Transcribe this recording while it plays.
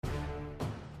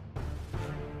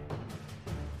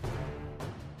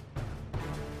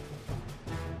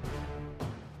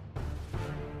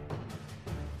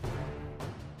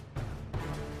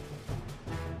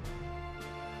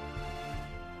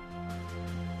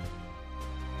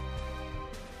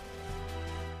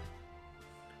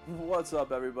What's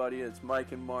up, everybody? It's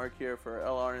Mike and Mark here for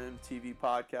LRM TV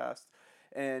podcast,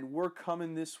 and we're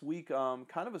coming this week. Kind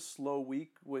of a slow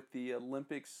week with the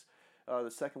Olympics.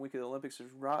 The second week of the Olympics,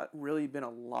 there's really been a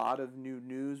lot of new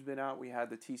news been out. We had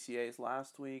the TCAs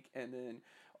last week, and then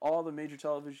all the major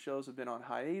television shows have been on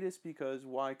hiatus because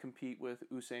why compete with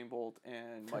Usain Bolt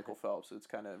and Michael Phelps? It's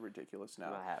kind of ridiculous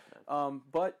now. Not happening.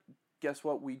 But guess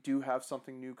what? We do have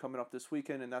something new coming up this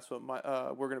weekend, and that's what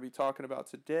we're going to be talking about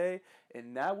today,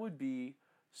 and that would be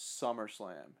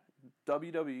SummerSlam,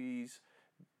 WWE's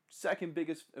second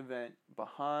biggest event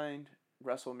behind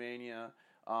WrestleMania.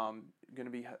 Going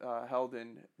to be held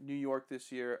in New York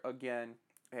this year again,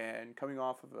 and coming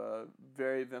off of a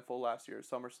very eventful last year,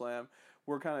 SummerSlam.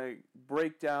 We're kind of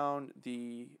break down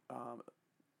the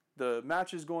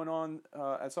matches going on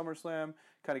at SummerSlam,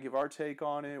 kind of give our take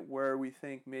on it, where we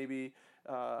think maybe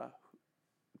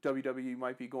WWE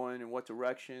might be going in what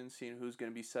direction, seeing who's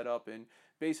going to be set up. And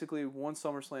basically, once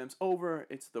SummerSlam's over,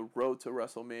 it's the road to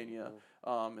WrestleMania,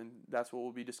 and that's what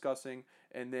we'll be discussing.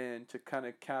 And then to kind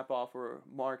of cap off, where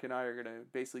Mark and I are going to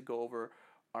basically go over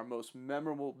our most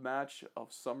memorable match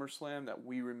of SummerSlam that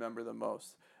we remember the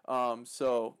most.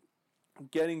 So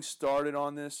getting started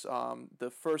on this,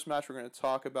 the first match we're going to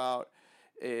talk about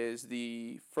is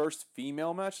the first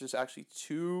female match. There's actually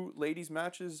two ladies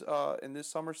matches in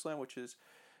this SummerSlam, which is,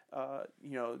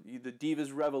 the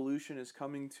Divas Revolution is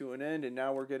coming to an end, and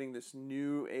now we're getting this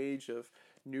new age of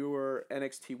newer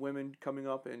NXT women coming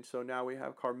up, and so now we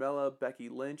have Carmella, Becky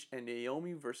Lynch, and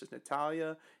Naomi versus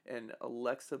Natalya and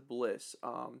Alexa Bliss.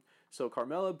 So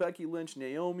Carmella, Becky Lynch,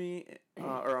 Becky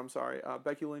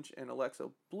Lynch and Alexa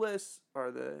Bliss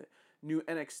are the new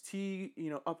NXT,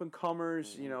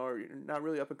 up-and-comers, or not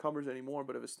really up-and-comers anymore,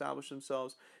 but have established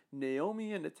themselves.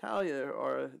 Naomi and Natalya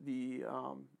are the,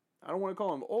 I don't want to call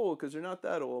them old because they're not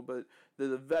that old, but they're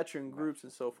the veteran groups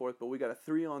and so forth. But we got a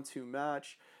 3-on-2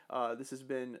 match. This has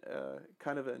been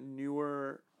kind of a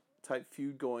newer type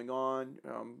feud going on.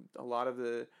 A lot of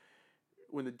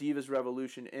when the Divas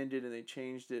Revolution ended and they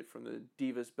changed it from the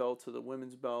Divas belt to the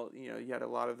women's belt, you had a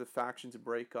lot of the factions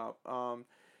break up.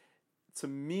 To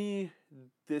me,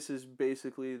 this is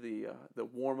basically the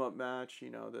warm-up match.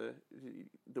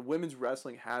 The women's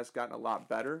wrestling has gotten a lot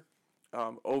better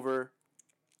over,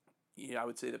 I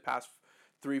would say the past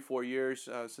 3-4 years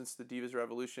since the Divas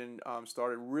Revolution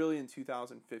started, really in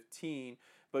 2015.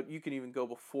 But you can even go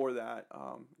before that,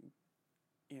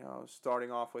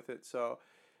 starting off with it. So,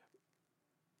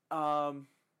 am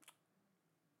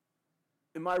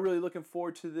I really looking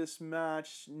forward to this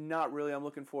match? Not really. I'm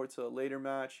looking forward to a later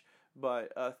match.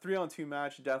 But a 3-on-2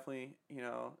 match definitely,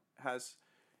 has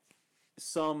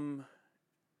some,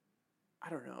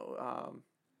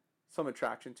 some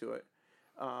attraction to it.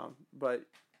 But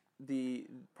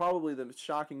probably the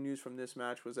shocking news from this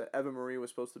match was that Eva Marie was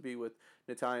supposed to be with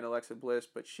Natalya and Alexa Bliss,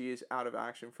 but she is out of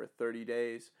action for 30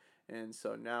 days. And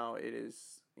so now it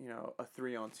is, a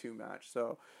 3-on-2 match.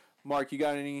 So, Mark, you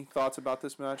got any thoughts about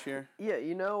this match here? Yeah,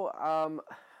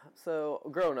 so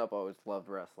growing up, I always loved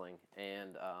wrestling,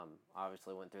 and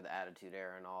obviously went through the Attitude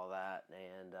Era and all that,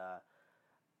 and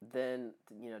then,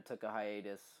 took a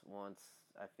hiatus once.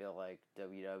 I feel like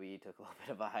WWE took a little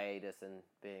bit of a hiatus in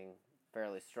being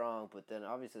fairly strong, but then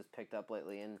obviously it's picked up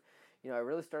lately, and, I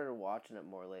really started watching it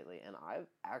more lately, and I've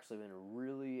actually been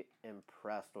really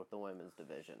impressed with the women's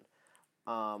division.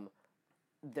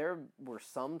 There were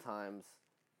some times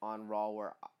on Raw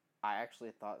where I actually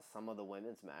thought some of the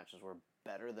women's matches were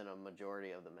better than a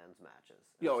majority of the men's matches.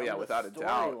 Oh, yeah, without a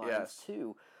doubt, yes.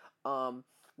 Too. I'm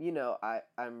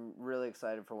really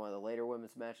excited for one of the later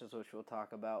women's matches, which we'll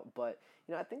talk about. But,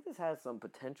 I think this has some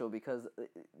potential because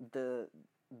the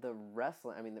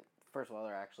wrestling, first of all,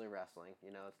 they're actually wrestling.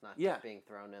 It's not just being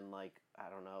thrown in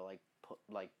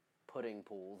pudding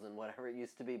pools and whatever it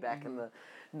used to be back in the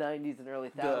 90s and early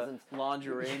thousands. The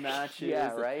lingerie matches,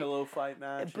 the pillow fight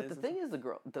matches. But the thing is,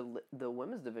 the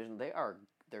women's division, they're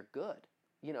good.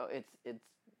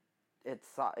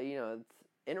 It's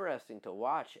interesting to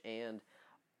watch, and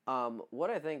what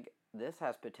I think this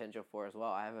has potential for as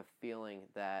well. I have a feeling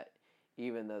that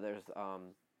even though there's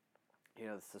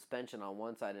the suspension on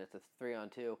one side and it's a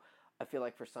 3-on-2, I feel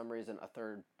like for some reason a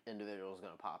third individual is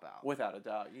going to pop out. Without a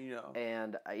doubt,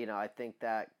 And, I think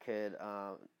that could,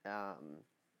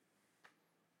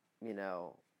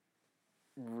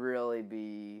 really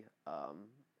be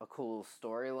a cool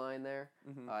storyline there.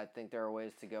 Mm-hmm. I think there are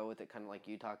ways to go with it, kind of like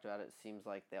you talked about. It seems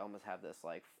like they almost have this,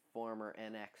 former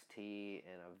NXT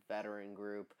and a veteran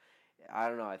group. I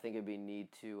don't know. I think it'd be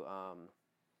neat to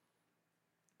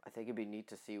I think it'd be neat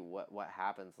to see what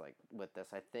happens like with this.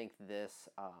 I think this,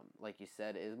 like you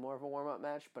said, is more of a warm up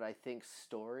match, but I think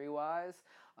story wise,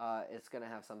 it's gonna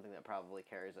have something that probably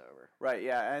carries over. Right.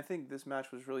 Yeah, and I think this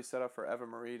match was really set up for Eva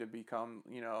Marie to become,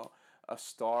 a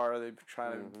star. They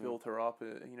try to build her up,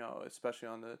 especially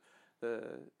on the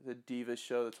Divas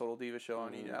show, the Total Divas show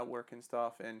on E Network and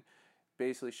stuff, and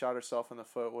basically shot herself in the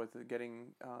foot with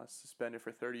getting suspended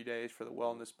for 30 days for the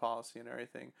wellness policy and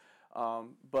everything.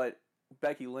 But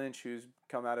Becky Lynch, who's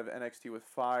come out of NXT with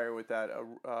fire with that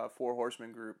Four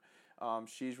Horsemen group,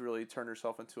 she's really turned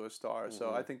herself into a star.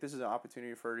 So I think this is an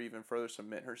opportunity for her to even further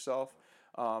submit herself.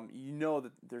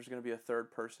 That there's going to be a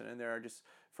third person in there just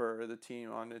for the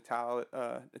team on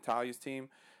Natalia's team,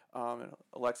 and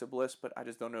Alexa Bliss, but I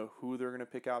just don't know who they're going to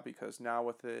pick out because now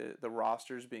with the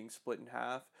rosters being split in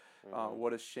half,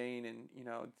 what does Shane and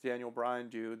Daniel Bryan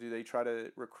do? Do they try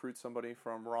to recruit somebody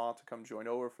from Raw to come join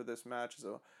over for this match as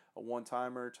a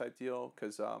one-timer type deal?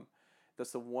 Because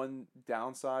that's the one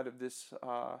downside of this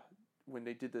when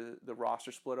they did the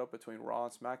roster split up between Raw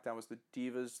and SmackDown was the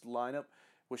Divas lineup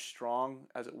was strong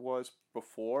as it was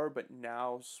before, but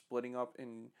now splitting up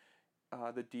in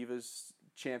the Divas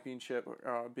Championship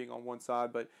being on one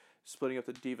side, but splitting up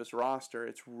the Divas roster,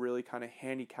 it's really kind of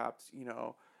handicapped,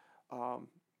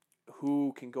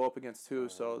 who can go up against who.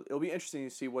 So it'll be interesting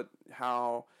to see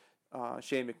how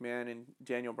Shane McMahon and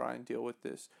Daniel Bryan deal with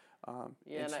this.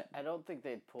 And I don't think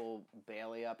they'd pull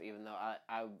Bayley up, even though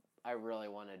I really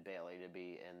wanted Bayley to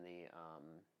be in the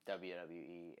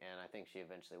WWE, and I think she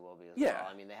eventually will be as well.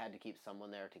 I mean, they had to keep someone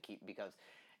there because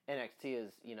NXT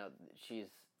is, she's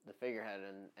the figurehead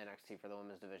in NXT for the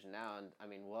women's division now, and I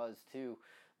mean was too,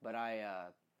 but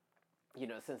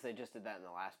since they just did that in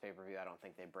the last pay-per-view, I don't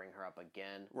think they bring her up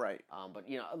again. Right. But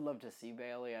I'd love to see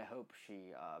Bayley. I hope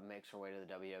she makes her way to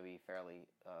the WWE fairly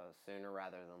sooner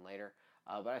rather than later.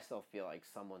 But I still feel like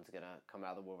someone's gonna come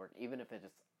out of the woodwork, even if it's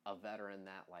a veteran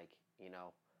that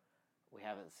we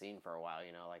haven't seen for a while.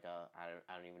 Like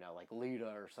I don't even know, like Lita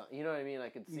or something. You know what I mean? I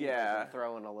could see them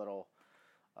throwing a little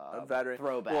a veteran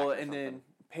throwback. Well, and then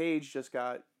Paige just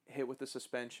got hit with the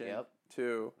suspension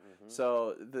too.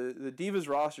 So the Divas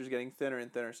roster is getting thinner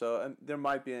and thinner. So there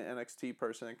might be an NXT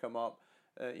person that come up,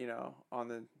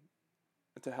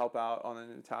 to help out on the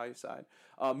Natalia side.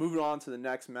 Moving on to the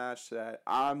next match that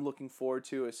I'm looking forward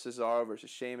to is Cesaro versus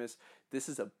Sheamus. This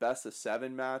is a best of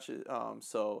 7 match.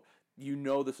 So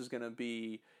this is going to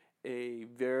be a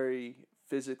very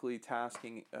physically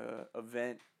tasking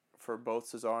event for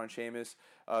both Cesaro and Sheamus.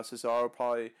 Cesaro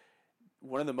probably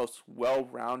one of the most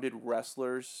well-rounded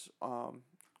wrestlers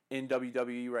in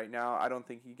WWE right now. I don't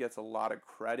think he gets a lot of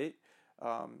credit,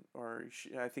 I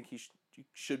think he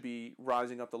should be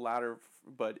rising up the ladder.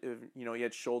 But he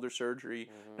had shoulder surgery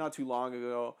not too long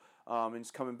ago, and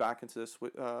he's coming back into this,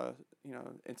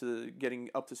 into getting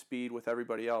up to speed with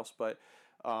everybody else. But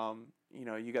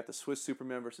you got the Swiss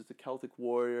Superman versus the Celtic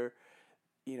Warrior.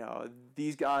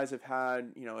 These guys have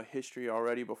had a history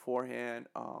already beforehand.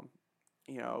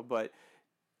 But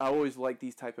I always like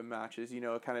these type of matches.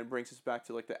 It kind of brings us back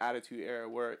to like the Attitude Era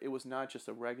where it was not just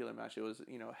a regular match. It was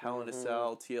Hell in a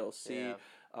Cell, TLC,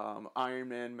 Iron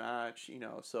Man match.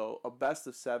 So a best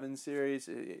of 7 series,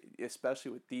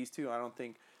 especially with these two. I don't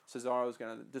think Cesaro is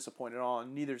going to disappoint at all,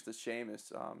 and neither's the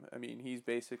Sheamus. I mean, he's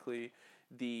basically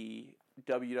the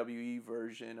WWE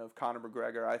version of Conor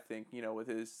McGregor. I think with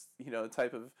his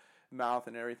type of mouth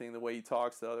and everything, the way he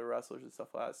talks to other wrestlers and stuff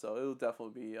like that. So it'll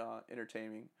definitely be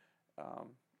entertaining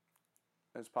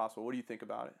as possible. What do you think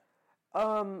about it?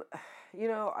 I've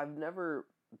never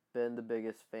been the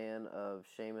biggest fan of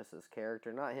Sheamus's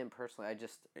character. Not him personally.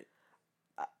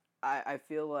 I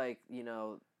feel like,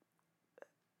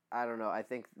 I don't know. I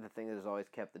think the thing that has always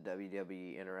kept the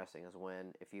WWE interesting is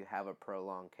if you have a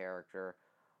prolonged character,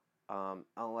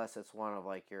 unless it's one of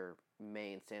like your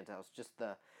main standouts, just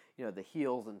the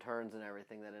heels and turns and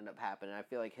everything that end up happening. I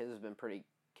feel like his has been pretty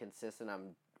consistent.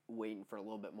 I'm waiting for a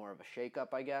little bit more of a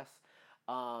shakeup, I guess.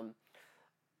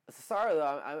 Cesaro,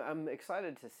 though, I'm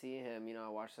excited to see him. I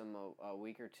watched him a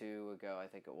week or two ago, I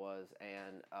think it was,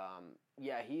 and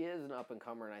he is an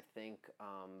up-and-comer, and I think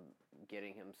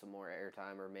getting him some more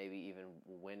airtime or maybe even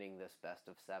winning this best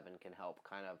of 7 can help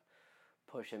kind of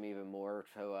push him even more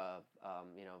to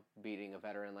beating a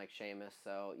veteran like Sheamus.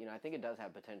 So I think it does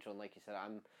have potential, and like you said,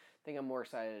 I'm more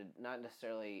excited not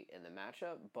necessarily in the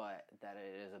matchup, but that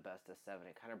it is a best of 7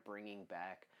 and kind of bringing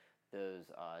back those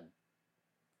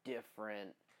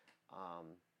different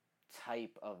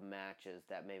type of matches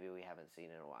that maybe we haven't seen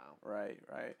in a while. Right.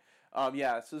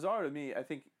 Cesaro, to me, I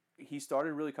think he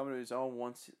started really coming to his own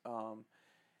once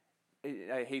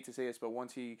I hate to say this, but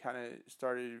once he kind of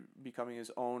started becoming his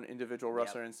own individual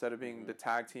wrestler instead of being the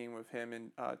tag team with him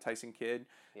and Tyson Kidd,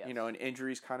 you know, and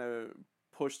injuries kind of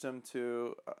pushed him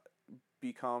to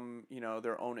become, you know,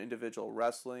 their own individual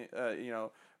wrestling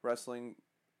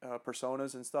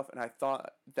personas and stuff. And I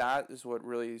thought that is what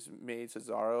really made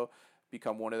Cesaro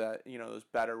become one of that, you know, those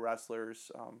better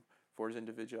wrestlers for his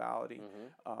individuality.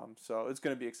 So it's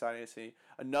going to be exciting to see.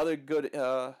 Another good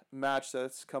match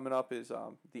that's coming up is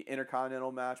the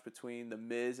Intercontinental match between The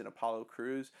Miz and Apollo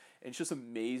Crews. And it's just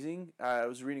amazing. I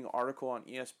was reading an article on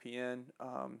ESPN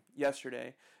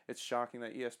yesterday. It's shocking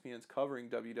that ESPN's covering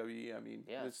WWE. I mean,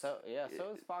 so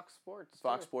is Fox Sports.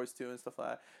 Fox Sports too and stuff like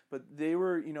that. But they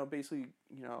were, you know, basically,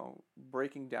 you know,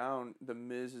 breaking down The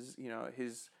Miz's, you know,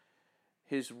 his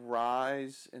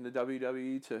rise in the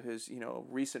WWE to his, you know,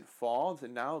 recent fall to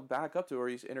now back up to where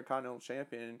he's Intercontinental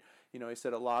Champion. You know, he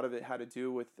said a lot of it had to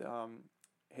do with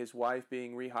his wife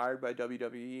being rehired by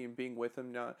WWE and being with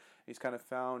him. Now he's kind of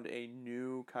found a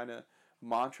new kind of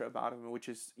mantra about him, which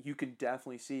is you can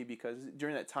definitely see because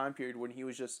during that time period when he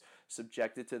was just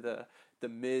subjected to the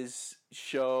Miz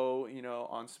show, you know,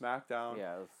 on SmackDown.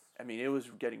 Yeah. I mean, it was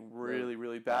getting really,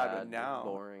 really bad, but now,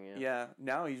 boring,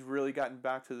 now he's really gotten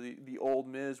back to the old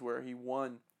Miz where he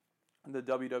won the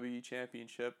WWE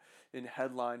Championship in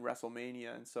headline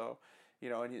WrestleMania, and so,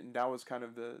 you know, and that was kind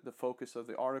of the focus of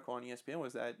the article on ESPN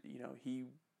was that, you know, he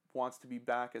wants to be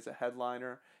back as a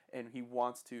headliner and he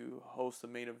wants to host the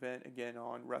main event again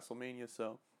on WrestleMania.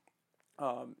 So,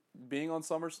 being on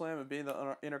SummerSlam and being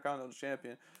the Intercontinental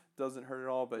Champion doesn't hurt at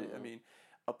all, but I mean.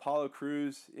 Apollo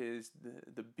Crews is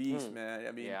the beast, man.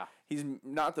 I mean, he's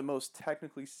not the most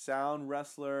technically sound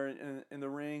wrestler in the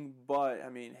ring, but I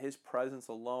mean, his presence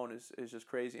alone is just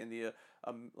crazy, and the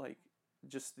like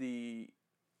just the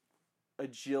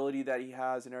agility that he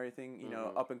has and everything, you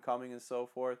know, up and coming and so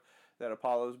forth that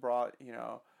Apollo's brought, you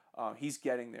know, he's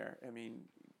getting there. I mean,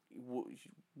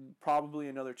 probably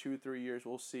another 2 or 3 years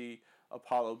we'll see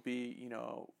Apollo be, you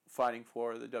know, fighting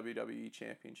for the WWE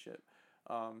Championship.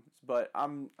 But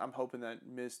I'm hoping that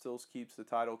Miz still keeps the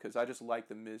title because I just like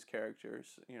the Miz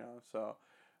characters, you know. So,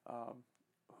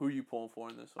 who are you pulling for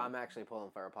in this one? I'm actually pulling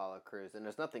for Apollo Crews, and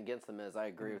there's nothing against the Miz. I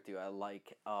agree with you. I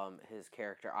like his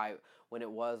character. When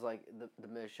it was like the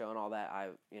Miz show and all that, I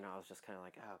was just kind of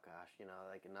like, oh gosh, you know,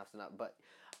 like enough's enough. But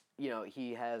you know,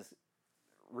 he has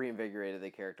reinvigorated the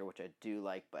character, which I do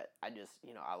like. But I just,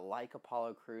 you know, I like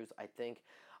Apollo Crews.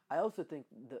 I also think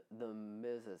the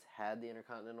Miz has had the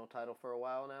Intercontinental title for a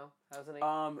while now, hasn't he?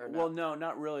 Well, no,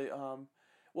 not really.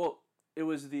 Well, it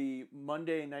was the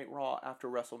Monday Night Raw after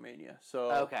WrestleMania. So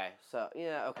okay.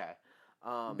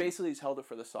 Basically, he's held it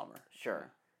for the summer. Sure.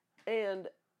 Yeah. And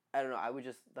I don't know. I would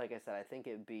just, like I said, I think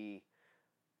it'd be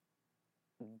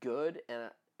good,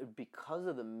 and because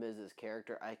of the Miz's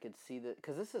character, I could see that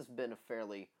because this has been a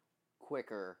fairly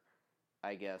quicker,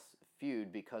 I guess,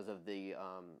 feud because of the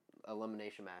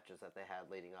elimination matches that they had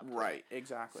leading up to Right,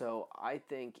 exactly. So I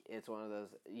think it's one of those,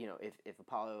 you know, if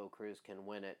Apollo Crews can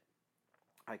win it,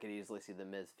 I could easily see the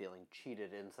Miz feeling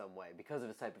cheated in some way because of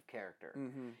his type of character.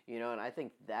 You know, and I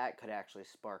think that could actually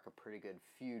spark a pretty good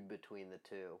feud between the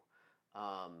two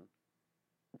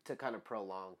to kind of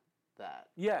prolong that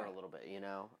for a little bit, you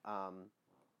know.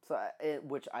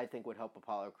 Which I think would help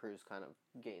Apollo Crews kind of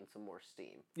gain some more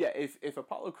steam. Yeah, if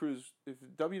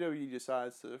WWE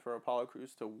decides for Apollo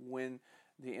Crews to win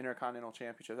the Intercontinental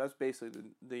Championship, that's basically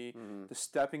the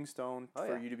stepping stone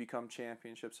for you to become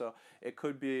championship. So it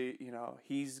could be, you know,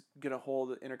 he's gonna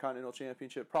hold the Intercontinental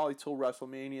Championship probably till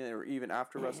WrestleMania or even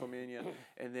after WrestleMania,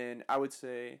 and then I would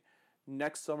say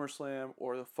next SummerSlam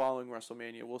or the following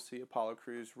WrestleMania, we'll see Apollo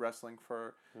Crews wrestling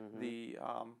for the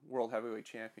World Heavyweight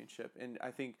Championship. And I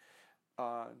think,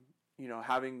 you know,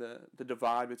 having the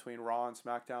divide between Raw and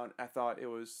SmackDown, I thought it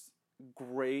was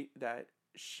great that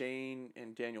Shane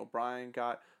and Daniel Bryan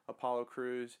got Apollo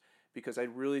Crews because I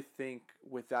really think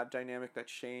with that dynamic that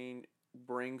Shane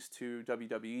brings to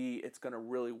WWE, it's going to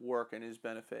really work in his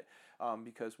benefit.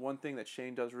 Because one thing that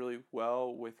Shane does really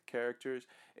well with characters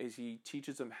is he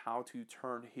teaches them how to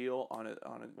turn heel on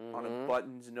a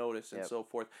button's notice and so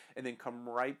forth, and then come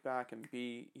right back and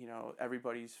be, you know,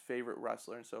 everybody's favorite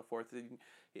wrestler and so forth. And,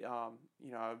 you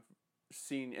know, I've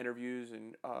seen interviews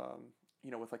and you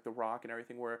know, with like The Rock and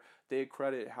everything, where they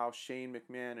credit how Shane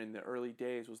McMahon in the early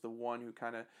days was the one who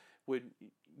kind of would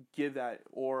give that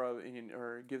aura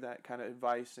or give that kind of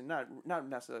advice, and not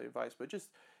necessarily advice, but just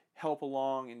help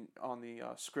along and on the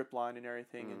script line and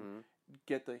everything, and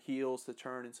get the heels to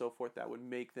turn and so forth. That would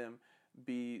make them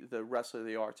be the wrestler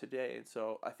they are today. And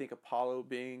so I think Apollo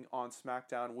being on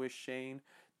SmackDown with Shane,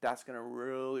 that's going to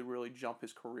really, really jump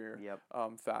his career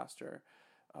faster.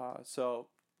 So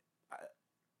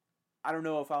I don't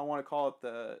know if I want to call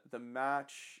it the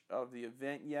match of the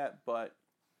event yet, but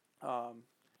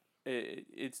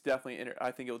it's definitely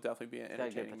I think it'll definitely be an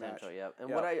entertaining match. Yep. And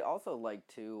what I also like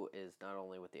too is not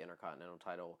only with the Intercontinental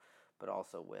title, but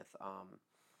also with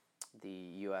the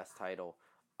U.S. title,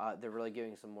 they're really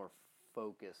giving some more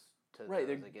focus to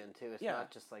those again too. It's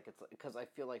not just like it's because I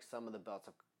feel like some of the belts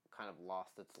have kind of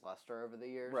lost its luster over the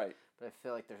years. Right. But I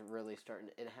feel like they're really starting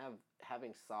and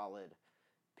having solid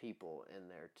people in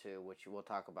there too, which we'll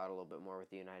talk about a little bit more with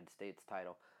the United States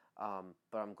title.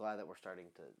 But I'm glad that we're starting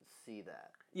to see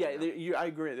that. Yeah, I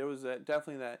agree. There was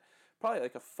definitely that probably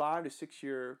like a 5 to 6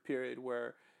 year period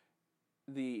where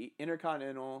the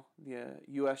Intercontinental, the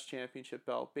U.S. Championship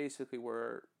belt basically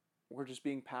were just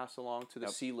being passed along to the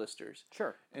C-listers.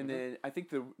 Sure. And then I think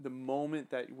the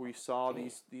moment that we saw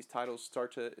these titles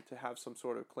start to have some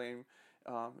sort of claim,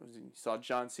 you saw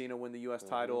John Cena win the U.S.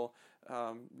 title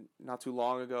not too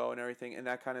long ago and everything, and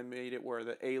that kind of made it where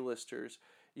the A-listers,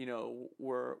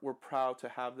 were proud to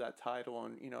have that title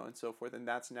and and so forth, and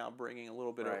that's now bringing a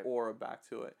little bit of aura back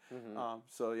to it.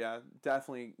 So yeah,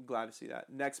 definitely glad to see that.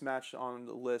 Next match on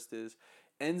the list is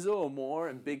Enzo Amore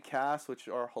and Big Cass, which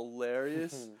are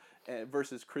hilarious,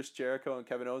 versus Chris Jericho and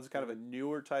Kevin Owens. Kind of a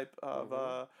newer type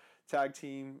of tag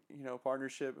team,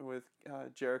 partnership with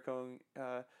Jericho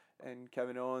and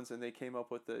Kevin Owens, and they came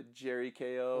up with the Jerry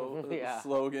KO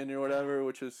slogan or whatever,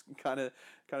 which was kind of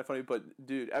funny. But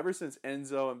dude, ever since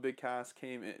Enzo and Big Cass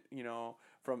came in,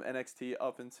 from NXT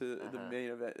up into the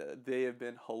main event, they have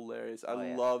been hilarious.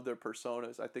 I love their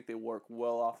personas. I think they work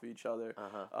well off of each other,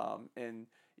 and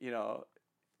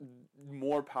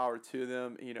more power to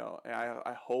them. And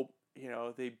I hope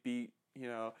they beat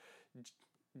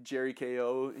Jerry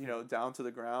KO down to the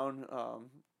ground.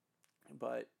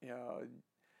 But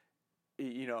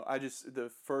I just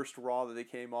the first Raw that they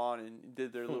came on and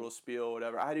did their little spiel or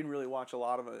whatever. I didn't really watch a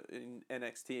lot of it in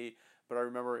NXT, but I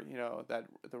remember that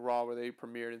the Raw where they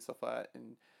premiered and stuff like that,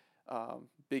 and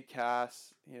Big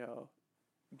Cass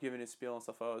giving his spiel and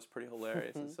stuff. It was pretty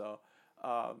hilarious, and so.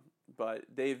 But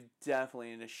they've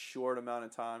definitely in a short amount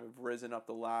of time have risen up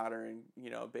the ladder and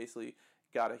basically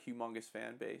got a humongous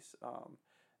fan base.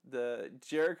 The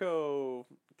Jericho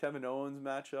Kevin Owens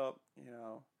matchup,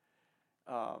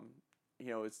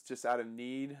 it's just out of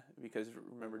need because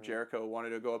remember Jericho wanted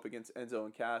to go up against Enzo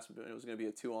and Cass, but it was going to be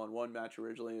a 2-on-1 match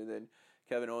originally, and then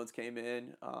Kevin Owens came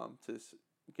in to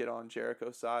get on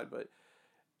Jericho's side. But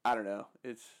I don't know.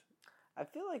 I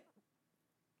feel like.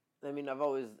 I mean, I've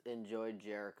always enjoyed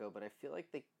Jericho, but I feel like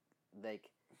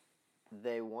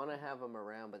they want to have him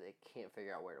around, but they can't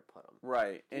figure out where to put him.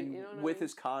 Right, and with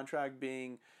his contract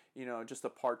being, just a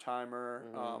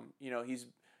part-timer, he's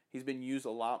been used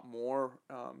a lot more.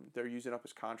 They're using up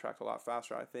his contract a lot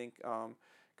faster, I think,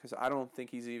 because I don't think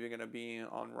he's even going to be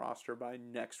on roster by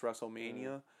next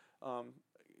WrestleMania,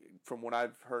 from what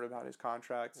I've heard about his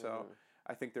contract. So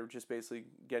I think they're just basically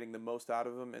getting the most out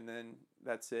of him, and then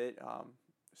that's it.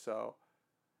 So,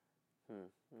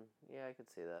 yeah, I could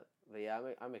see that. But yeah,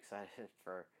 I'm excited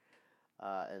for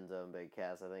Enzo and Big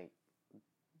Cass. I think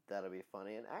that'll be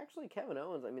funny. And actually, Kevin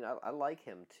Owens. I mean, I like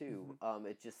him too.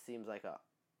 It just seems like a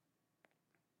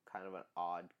kind of an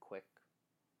odd, quick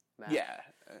match. Yeah.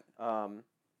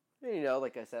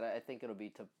 Like I said, I think it'll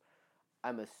be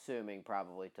I'm assuming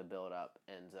probably to build up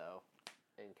Enzo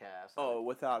and Cass. Oh,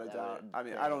 without a doubt. I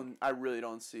mean, I really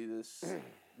don't see this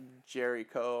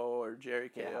Jericho or Jerry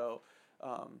KO,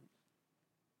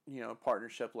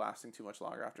 partnership lasting too much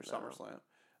longer after SummerSlam.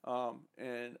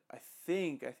 And I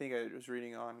think I was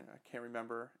reading on, I can't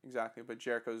remember exactly, but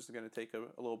Jericho's going to take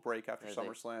a little break after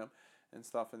SummerSlam and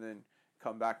stuff, and then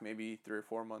come back maybe 3 or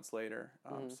 4 months later.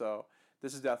 So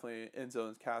this is definitely Enzo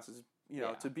and Cass's,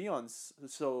 to be on.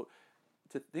 So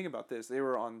to think about this, they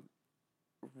were on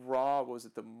Raw, was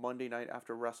it the Monday night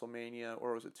after WrestleMania,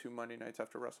 or was it 2 Monday nights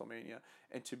after WrestleMania?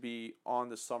 And to be on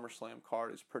the SummerSlam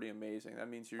card is pretty amazing. That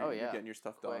means you're getting your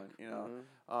stuff done,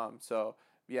 So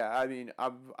yeah, I mean,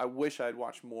 I wish I'd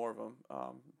watched more of them,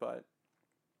 but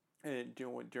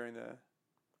during the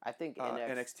I think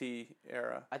NXT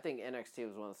era. I think NXT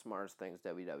was one of the smartest things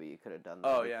WWE could have done.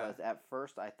 Because at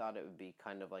first I thought it would be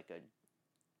kind of like a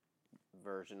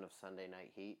version of Sunday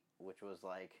Night Heat, which was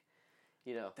like.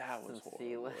 That was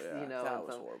horrible. That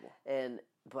was horrible.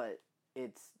 But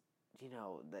it's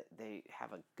that they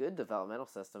have a good developmental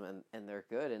system and they're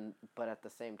good but at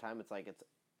the same time it's kind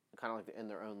of like they're in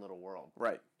their own little world.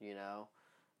 Right. Yeah,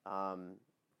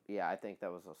 I think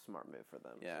that was a smart move for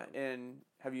them. Yeah, so. And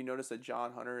have you noticed that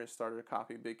John Hunter has started to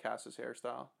copy Big Cass's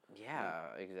hairstyle?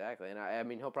 Yeah, exactly. And I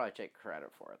mean he'll probably take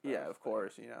credit for it. Yeah, of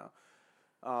course.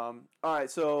 All right,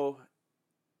 so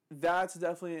that's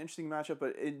definitely an interesting matchup,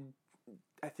 but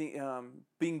I think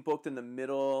being booked in the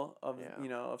middle of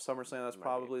of SummerSlam, that's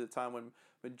probably the time when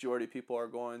majority of people are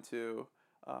going to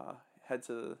head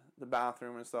to the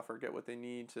bathroom and stuff or get what they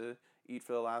need to eat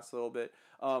for the last little bit.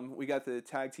 We got the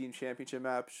tag team championship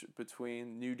match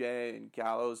between New Day and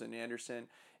Gallows and Anderson.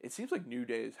 It seems like New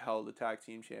Day has held the tag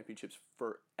team championships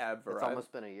forever. It's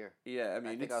almost been a year. Yeah, I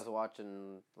mean, I think I was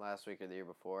watching last week or the year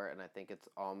before, and I think it's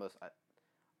almost. I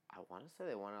want to say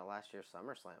they won it last year's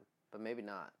SummerSlam, but maybe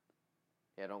not.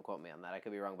 Yeah, don't quote me on that. I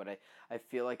could be wrong, but I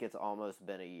feel like it's almost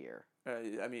been a year.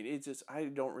 I mean, it's just I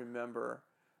don't remember.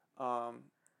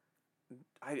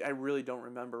 I really don't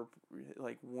remember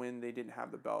like when they didn't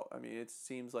have the belt. I mean, it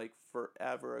seems like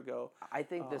forever ago. I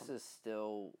think this is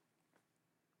still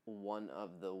one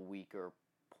of the weaker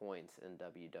points in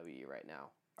WWE right now.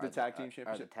 The tag team championship.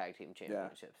 Are the tag team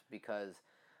championships because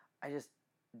I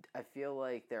feel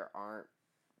like there aren't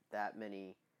that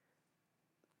many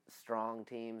strong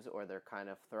teams, or they're kind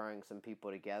of throwing some people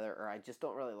together, or I just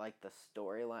don't really like the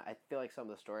storyline. I feel like some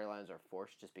of the storylines are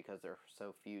forced just because there are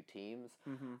so few teams.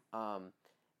 Mm-hmm.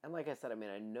 And like I said, I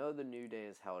mean, I know the New Day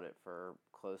has held it for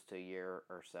close to a year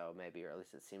or so, maybe, or at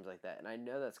least it seems like that. And I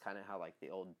know that's kind of how like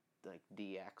the old like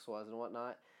DX was and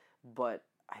whatnot. But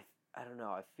I don't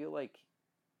know. I feel like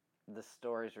the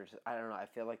stories are just, I don't know. I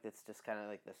feel like it's just kind of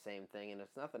like the same thing, and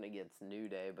it's nothing against New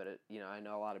Day, but I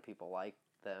know a lot of people like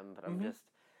them, but I'm just.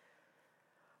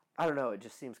 I don't know. It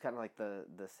just seems kind of like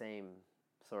the same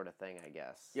sort of thing, I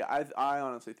guess. Yeah, I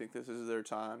honestly think this is their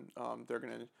time. They're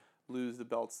gonna lose the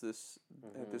belts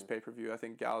at this pay-per-view. I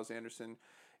think Gallows Anderson,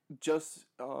 just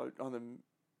on the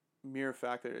mere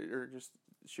fact that, or just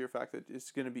sheer fact that it's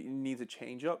going to be needs a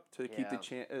change up to keep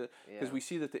the because we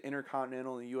see that the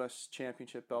Intercontinental and the U.S.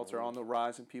 Championship belts are on the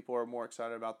rise and people are more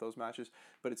excited about those matches.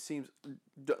 But it seems,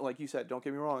 like you said, don't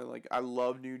get me wrong, like I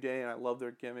love New Day and I love their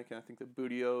gimmick, and I think the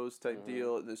Booty-O's type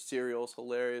deal, the cereal's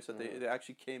hilarious that they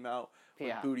actually came out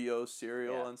with Booty-O's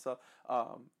cereal and stuff.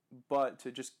 But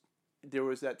to just, there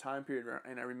was that time period,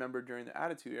 and I remember during the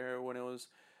Attitude Era when it was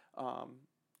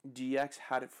DX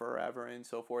had it forever and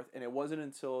so forth, and it wasn't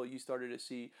until you started to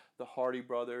see the Hardy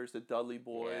Brothers, the Dudley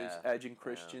Boys, Edge and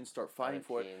Christian start fighting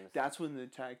for it. That's when the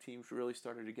tag teams really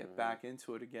started to get back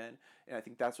into it again, and I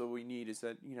think that's what we need is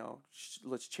that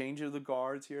let's change the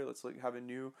guards here. Let's have a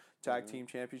new tag team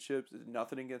championships.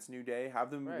 Nothing against New Day.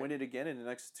 Have them win it again in the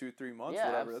next 2-3 months,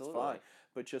 whatever. Absolutely. That's fine.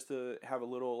 But just to have a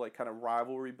little like kind of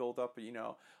rivalry built up,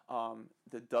 the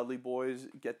Dudley Boys,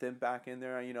 get them back in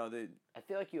there. I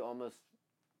feel like you almost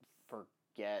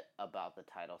forget about the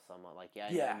title somewhat. Like,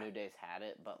 I know New Day's had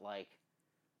it, but like,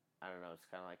 I don't know. It's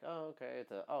kind of like,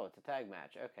 it's a tag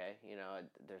match. Okay,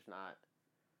 there's not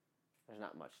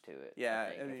much to it. Yeah,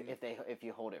 I mean, if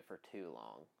you hold it for too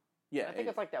long. Yeah, I think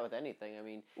it's like that with anything. I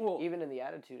mean, even in the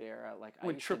Attitude Era, like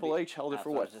when Triple H held it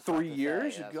for 3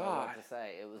 years. God, what I was about to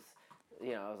say. It was.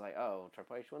 I was like,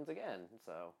 Triple H wins again.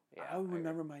 So, yeah. I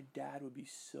remember my dad would be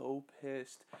so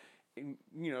pissed.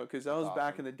 Because that was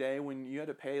back in the day when you had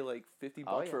to pay like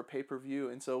 $50 for a pay-per-view,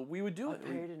 and so we would do it. I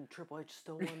paid and Triple H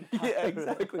still won. Yeah,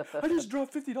 exactly. I just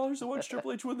dropped $50 to watch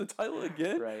Triple H win the title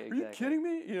again. Right, exactly. Are you kidding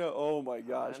me? Oh my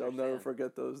gosh, I'll never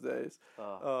forget those days.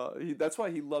 That's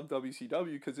why he loved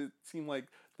WCW, because it seemed like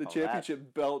the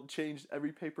championship belt changed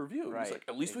every pay-per-view. Right, he's like,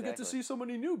 at least we get to see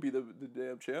somebody new be the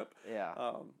damn champ. Yeah.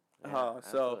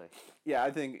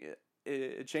 I think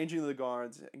changing the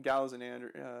guards, Gallows and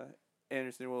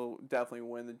Anderson will definitely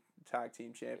win the tag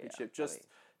team championship just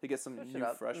to get some new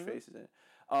fresh faces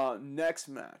in. Next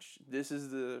match. This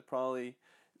is probably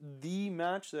the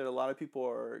match that a lot of people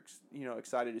are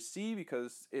excited to see,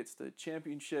 because it's the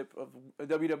championship of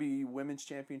WWE Women's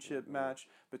Championship match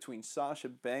between Sasha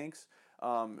Banks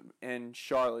and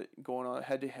Charlotte, going on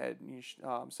head to head.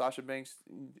 Sasha Banks,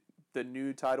 the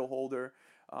new title holder,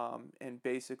 and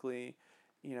basically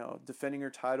defending her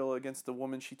title against the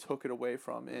woman she took it away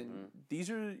from. And these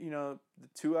are, the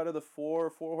 2 out of the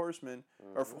 4 horsemen,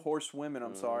 or horsewomen,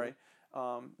 I'm sorry,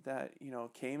 that,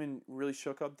 came and really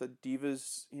shook up the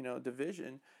Divas,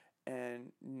 division.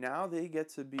 And now they get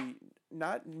to be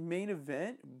not main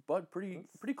event, but pretty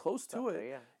close to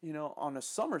it, on a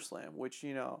SummerSlam, which,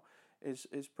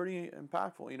 is pretty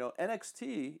impactful.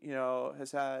 NXT,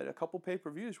 has had a couple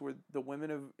pay-per-views where the women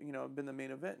have, been the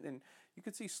main event, and you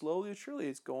can see slowly or surely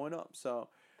it's going up. So,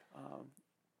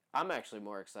 I'm actually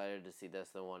more excited to see this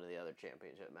than one of the other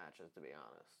championship matches, to be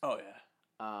honest. Oh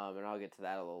yeah. And I'll get to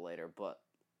that a little later. But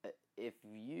if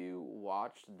you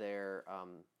watched their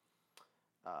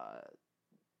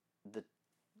the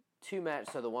 2 matches,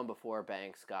 so the one before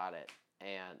Banks got it,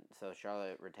 and so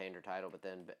Charlotte retained her title, but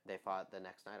then they fought the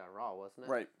next night on Raw, wasn't it?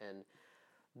 Right. And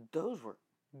those were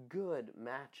good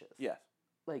matches. Yes.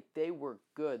 Like, they were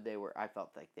good. I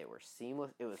felt like they were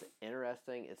seamless. It was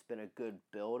interesting. It's been a good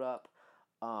build-up.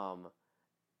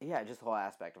 Yeah, just the whole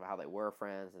aspect of how they were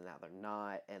friends and now they're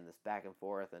not, and this back and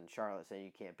forth, and Charlotte saying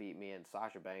you can't beat me, and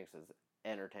Sasha Banks is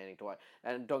entertaining to watch.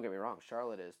 And don't get me wrong,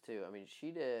 Charlotte is too. I mean, she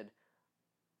did,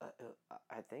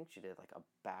 I think she did like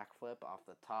a backflip off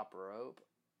the top rope,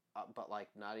 but like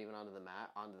not even onto the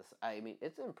mat, onto the. I mean,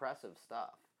 it's impressive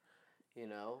stuff. You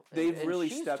know, They've really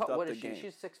stepped up what the is she? game.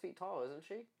 She's 6 feet tall, isn't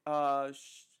she?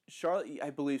 Charlotte, I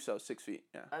believe so, 6 feet.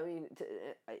 Yeah. I mean,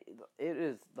 it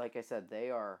is like I said.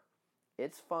 They are.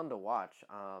 It's fun to watch.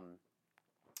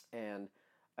 And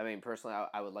I mean, personally,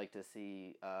 I would like to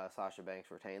see Sasha Banks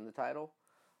retain the title.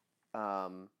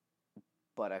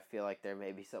 But I feel like there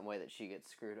may be some way that she gets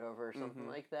screwed over or something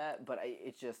like that. But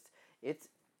it's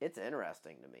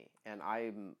interesting to me, and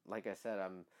I'm like I said,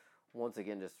 I'm once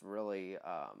again just really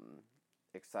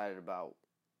excited about.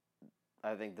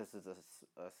 I think this is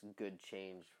a good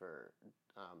change for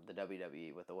the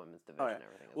WWE with the women's division and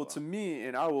everything. Well, to me,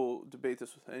 and I will debate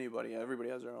this with anybody. Everybody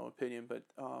has their own opinion, but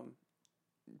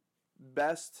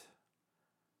best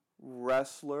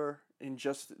wrestler in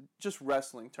just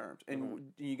wrestling terms,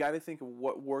 and you got to think of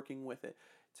what working with it.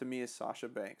 To me, is Sasha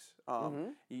Banks.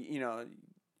 You know.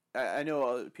 I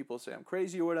know people say I'm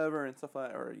crazy or whatever and stuff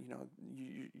like that, or you know,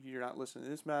 you're not listening to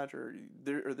this match or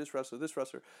this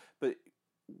wrestler, but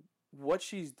what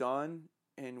she's done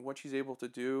and what she's able to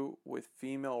do with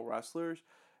female wrestlers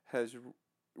has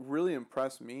really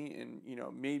impressed me and, you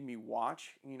know, made me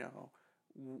watch, you know,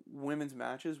 women's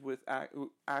matches with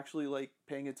actually like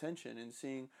paying attention and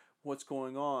seeing what's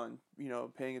going on, you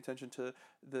know, paying attention to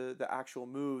the actual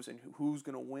moves and who's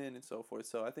going to win and so forth.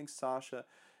 So I think Sasha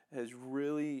has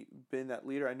really been that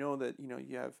leader. I know that, you know,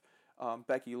 you have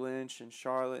Becky Lynch and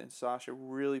Charlotte and Sasha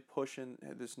really pushing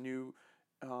this new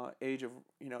age of,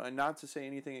 you know, and not to say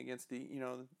anything against the, you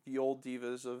know, the old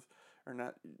divas of, or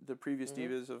not the previous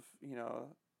divas of, you know,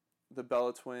 the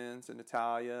Bella Twins and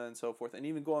Natalya and so forth. And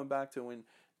even going back to when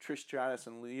Trish Stratus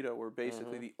and Lita were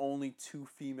basically the only two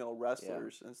female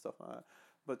wrestlers and stuff like that.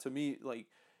 But to me, like,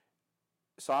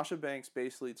 Sasha Banks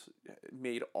basically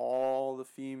made all the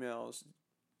females,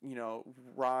 you know,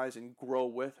 rise and grow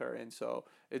with her. And so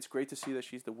it's great to see that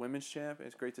she's the women's champ.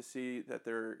 It's great to see that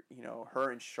they're, you know,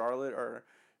 her and Charlotte are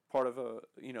part of a,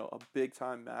 you know, a big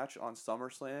time match on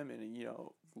SummerSlam. And, you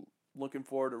know, looking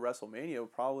forward to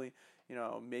WrestleMania, probably, you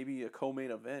know, maybe a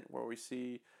co-main event where we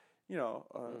see, you know,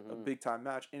 a big time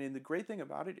match. And then the great thing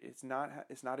about it, it's not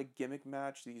a gimmick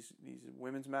match. These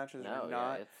women's matches are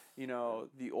not, you know,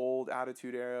 the old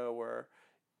Attitude Era where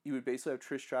you would basically have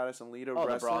Trish Stratus and Lita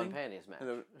wrestling. The bra and panties match.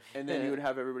 And then you would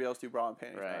have everybody else do bra and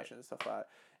panties matches and stuff like that.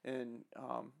 And,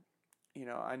 you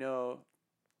know, I know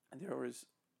there was,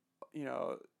 you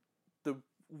know, the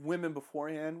women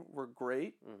beforehand were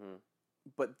great,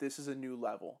 but this is a new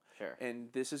level. Sure.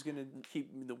 And this is going to keep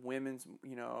the women's,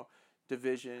 you know,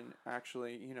 division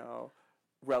actually, you know,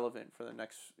 relevant for the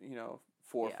next, you know,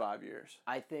 4 or 5 years.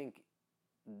 I think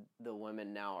the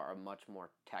women now are much more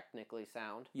technically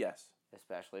sound. Yes.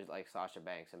 Especially like Sasha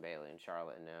Banks and Bayley and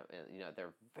Charlotte, and you know,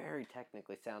 they're very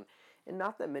technically sound, and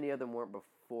not that many of them weren't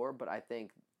before, but I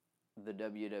think the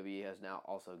WWE has now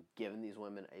also given these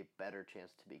women a better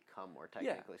chance to become more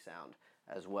technically sound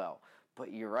as well.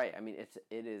 But you're right. I mean,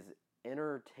 it is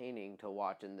entertaining to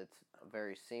watch, and it's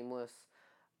very seamless.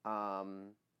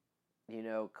 You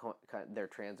know, their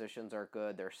transitions are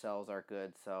good, their sells are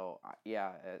good. So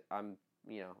I'm,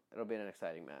 you know, it'll be an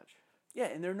exciting match. Yeah,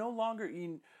 and they're no longer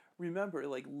in. Remember,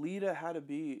 like, Lita had to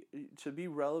be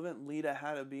relevant. Lita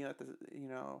had to be at the, you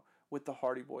know, with the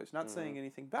Hardy Boys. Not saying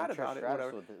anything bad about it.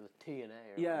 Whatever. With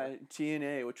TNA.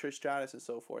 TNA with Trish Stratus and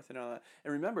so forth and all that.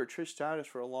 And remember, Trish Stratus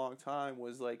for a long time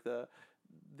was like the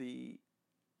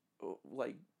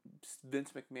like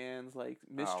Vince McMahon's like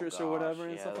mistress or whatever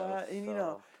and stuff like that. And you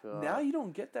know, now you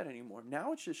don't get that anymore.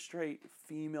 Now it's just straight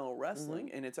female wrestling,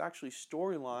 and it's actually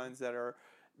storylines that are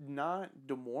not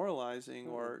demoralizing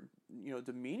or, you know,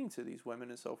 demeaning to these women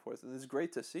and so forth. And it's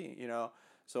great to see, you know.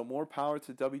 So more power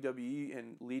to WWE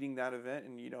and leading that event.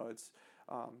 And, you know, it's,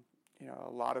 you know,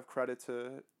 a lot of credit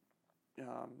to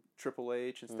Triple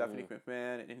H and Stephanie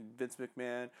McMahon and Vince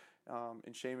McMahon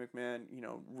and Shane McMahon, you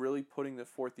know, really putting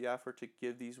forth the effort to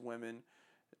give these women,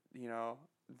 you know,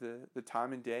 the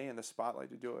time and day and the spotlight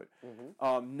to do it.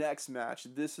 Next match.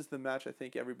 This is the match I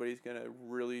think everybody's going to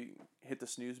really hit the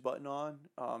snooze button on.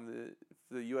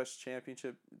 The U.S.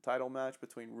 Championship title match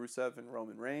between Rusev and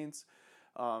Roman Reigns.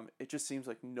 It just seems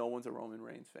like no one's a Roman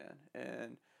Reigns fan.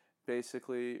 And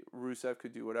basically, Rusev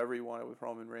could do whatever he wanted with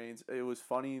Roman Reigns. It was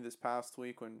funny this past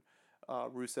week when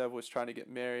Rusev was trying to get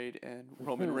married, and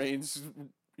Roman Reigns,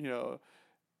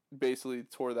 basically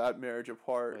tore that marriage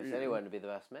apart. He said he wanted to be the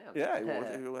best man. Yeah,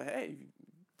 he was, hey,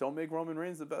 don't make Roman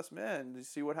Reigns the best man. You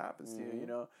see what happens to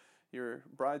you. Your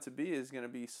bride to be is going to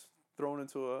be thrown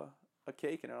into a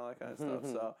cake and all that kind of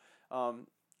stuff. So,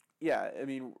 yeah, I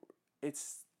mean,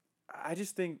 I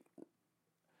just think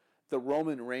the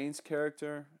Roman Reigns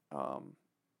character,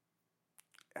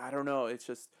 I don't know. It's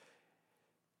just,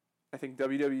 I think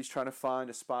WWE's trying to find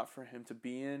a spot for him to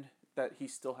be in that he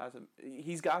still hasn't.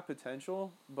 He's got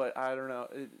potential, but I don't know.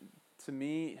 To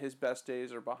me, his best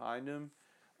days are behind him.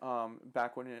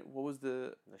 Back when what was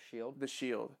the Shield? The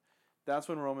Shield. That's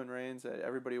when Roman Reigns,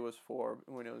 everybody was for,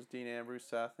 when it was Dean Ambrose,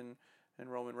 Seth, and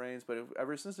Roman Reigns. But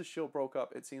ever since the Shield broke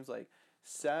up, it seems like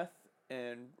Seth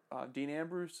and Dean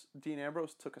Ambrose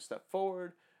took a step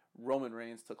forward. Roman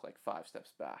Reigns took like 5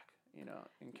 steps back,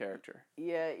 in character.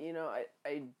 Yeah,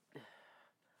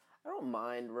 I don't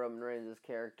mind Roman Reigns'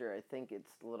 character. I think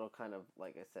it's a little kind of,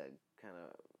 like I said, kind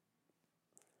of.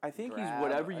 I think he's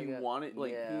whatever you want it.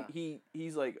 Like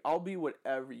he's like, I'll be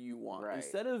whatever you want. Right.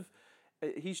 Instead of,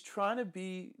 he's trying to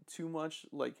be too much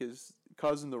like his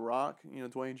cousin The Rock,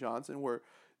 Dwayne Johnson, where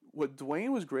what Dwayne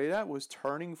was great at was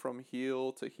turning from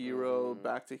heel to hero,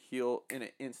 back to heel in an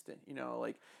instant.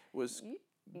 Like it was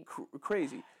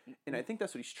crazy. And I think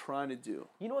that's what he's trying to do.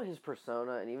 You know what his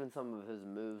persona and even some of his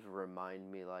moves remind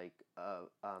me of,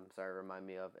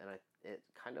 and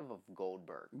it's kind of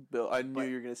Goldberg. I knew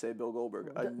you were going to say Bill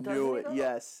Goldberg. I knew it,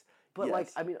 yes. But,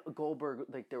 Goldberg,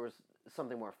 there was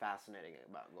something more fascinating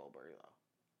about Goldberg,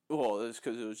 though. Well, it's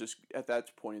because it was just, at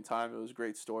that point in time, it was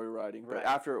great story writing.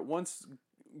 But once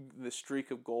the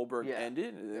streak of Goldberg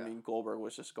ended, I mean, Goldberg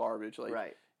was just garbage.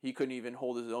 Like, he couldn't even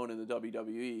hold his own in the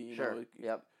WWE.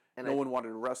 And no one wanted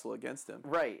to wrestle against him.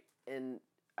 Right. And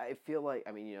I feel like,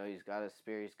 he's got his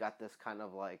spear. He's got this kind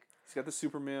of like... He's got the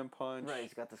Superman punch. Right.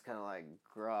 He's got this kind of like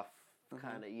gruff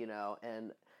kind of,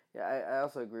 and I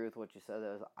also agree with what you said.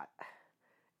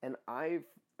 I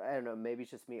don't know, maybe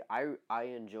it's just me. I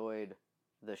enjoyed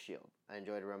the Shield. I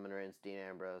enjoyed Roman Reigns, Dean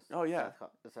Ambrose. Oh, yeah.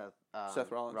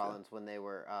 Seth Rollins when they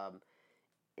were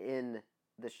in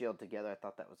the Shield together. I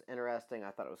thought that was interesting.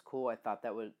 I thought it was cool. I thought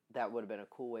that would have been a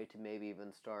cool way to maybe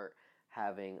even start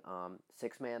having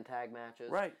 6-man tag matches,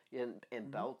 right? In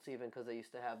belts, even, because they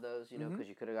used to have those, because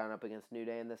you could have gone up against New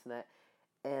Day and this and that.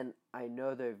 And I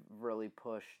know they've really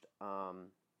pushed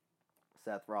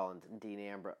Seth Rollins and Dean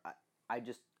Ambrose. I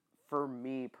just, for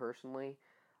me personally,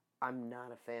 I'm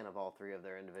not a fan of all 3 of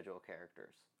their individual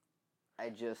characters.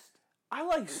 I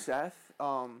like Seth.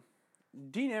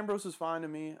 Dean Ambrose is fine to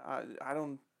me.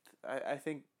 I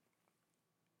think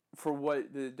for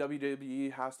what the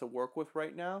WWE has to work with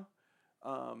right now,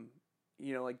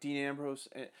 like Dean Ambrose.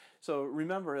 So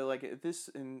remember, like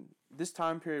in this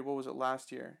time period, what was it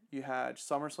last year? You had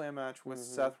SummerSlam match with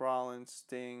Seth Rollins,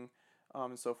 Sting,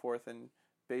 and so forth, and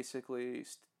basically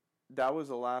that was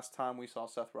the last time we saw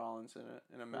Seth Rollins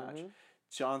in a match.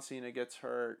 John Cena gets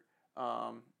hurt.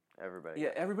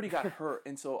 Everybody got hurt,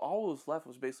 and so all that was left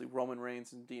was basically Roman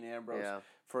Reigns and Dean Ambrose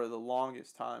for the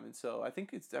longest time. And so I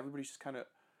think everybody's just kind of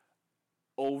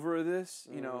over this,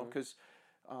 because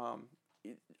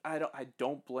I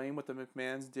don't blame what the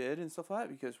McMahons did and stuff like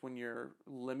that, because when you're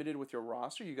limited with your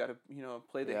roster, you got to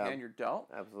play the hand you're dealt.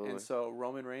 Absolutely. And so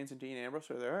Roman Reigns and Dean Ambrose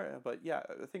are there, but yeah,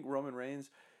 I think Roman Reigns,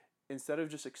 instead of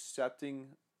just accepting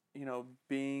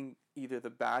being either the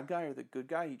bad guy or the good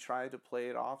guy, he tried to play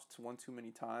it off one too many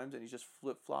times, and he just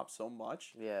flip-flopped so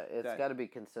much. Yeah, it's got to be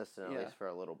consistent at least for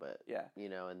a little bit. Yeah.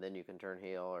 And then you can turn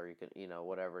heel, or you can,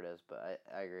 whatever it is. But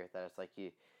I agree with that. It's like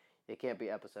it can't be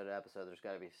episode to episode. There's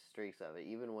got to be streaks of it.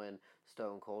 Even when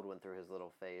Stone Cold went through his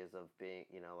little phase of being,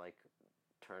 like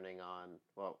turning on,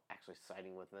 actually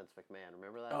siding with Vince McMahon.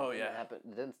 Remember that? Oh, yeah. It happened.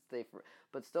 It didn't stay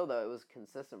but still, though, it was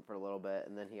consistent for a little bit,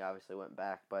 and then he obviously went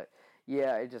back. But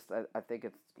yeah, I think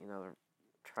it's, they're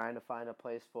trying to find a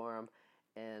place for him.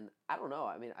 And I don't know.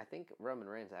 I think Roman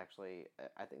Reigns actually,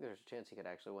 I think there's a chance he could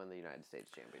actually win the United States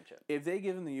Championship. If they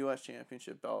give him the U.S.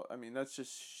 Championship belt, that's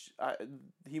just,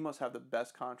 he must have the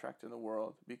best contract in the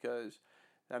world, because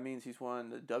that means he's won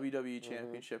the WWE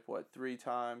Championship, 3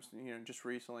 times, just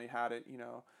recently had it,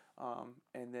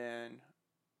 and then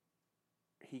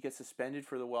he gets suspended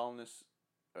for the wellness,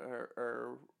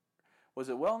 or was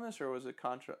it wellness, or was it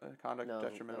conduct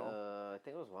detrimental? I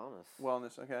think it was wellness.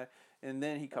 Wellness, okay. And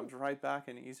then he comes right back,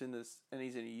 and he's in a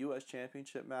U.S.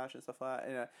 Championship match and stuff like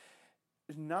that.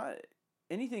 And not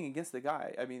anything against the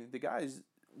guy. The guy is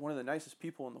one of the nicest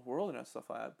people in the world and stuff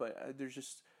like that. But there's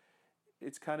just,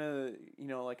 it's kind of,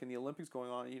 like in the Olympics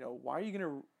going on, why are you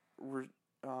going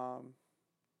to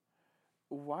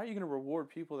why are you going to reward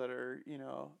people that are,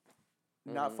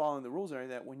 not following the rules or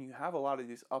anything like that when you have a lot of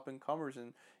these up and comers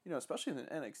and, especially in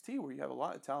NXT where you have a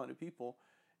lot of talented people,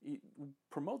 you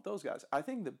promote those guys. I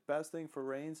think the best thing for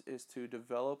Reigns is to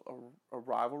develop a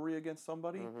rivalry against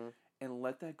somebody and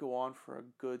let that go on for a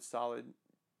good solid,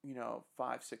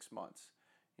 5-6 months.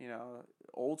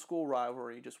 Old school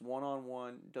rivalry, just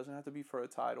one-on-one, doesn't have to be for a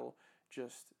title,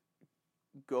 just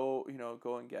go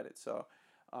and get it. So,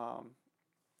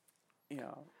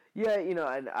 Yeah,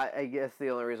 and I guess the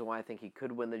only reason why I think he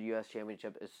could win the U.S.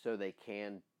 Championship is so they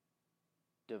can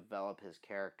develop his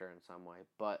character in some way.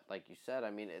 But like you said,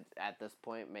 I mean, it's at this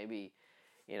point maybe,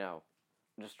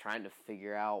 just trying to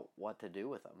figure out what to do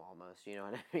with him almost. You know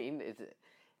what I mean?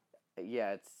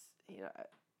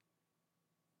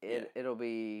 It'll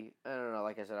be, I don't know.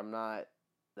 Like I said, I'm not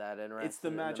that interested. It's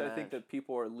the match I think that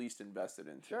people are least invested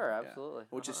in. Sure, absolutely.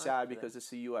 Which is sad because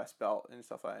it's a U.S. belt and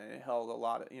stuff like that. And it held a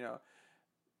lot of,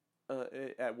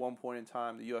 at one point in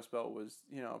time, the U.S. belt was,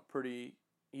 pretty,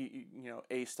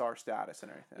 A-star status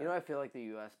and everything. I feel like the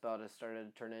U.S. belt has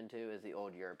started to turn into is the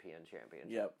old European Championship.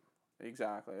 Yep,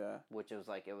 exactly, yeah. Which was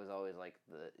like, it was always like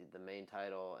the main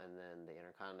title and then the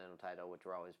Intercontinental title, which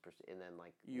were always, and then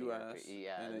like U.S.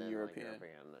 and then European. Like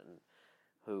and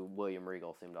who William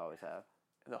Regal seemed to always have.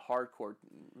 The hardcore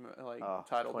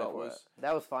title belt was...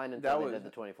 That was fine until they did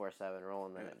the 24/7 rule,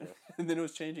 and then it just... and then it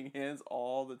was changing hands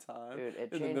all the time. Dude,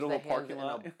 it in changed the middle the of a parking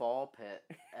lot. in a ball pit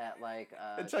at like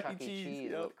Chuck E.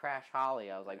 Cheese with Crash Holly.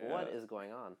 I was like, what is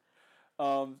going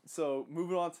on? So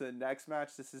moving on to the next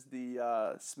match. This is the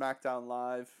SmackDown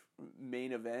Live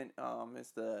main event.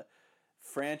 It's the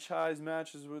franchise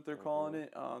match is what they're calling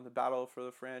it. The battle for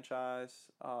the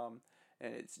franchise.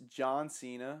 And it's John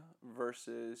Cena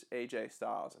versus AJ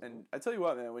Styles. And I tell you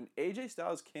what, man, when AJ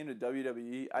Styles came to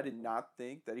WWE, I did not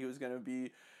think that he was going to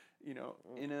be, in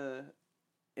a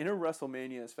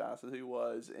WrestleMania as fast as he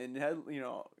was, and had,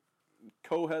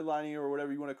 co-headlining or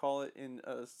whatever you want to call it in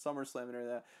SummerSlam and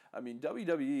everything. I mean,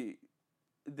 WWE,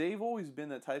 they've always been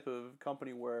that type of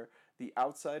company where the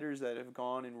outsiders that have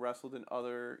gone and wrestled in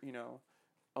other,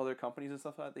 other companies and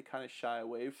stuff like that, they kind of shy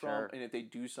away from. Sure. And if they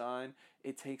do sign,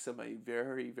 it takes them a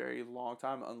very, very long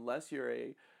time, unless you're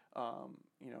a,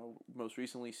 most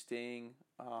recently Sting,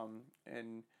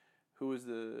 and who was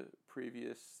the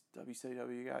previous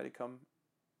WCW guy to come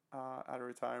out of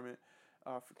retirement?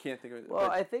 Can't think of it. Well,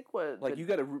 I think you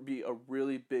got to be a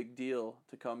really big deal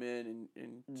to come in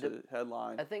and to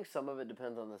headline. I think some of it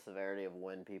depends on the severity of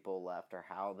when people left or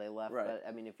how they left. Right. But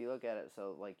I mean, if you look at it,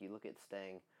 so like you look at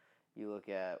Sting. You look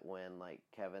at when like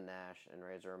Kevin Nash and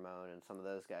Razor Ramon and some of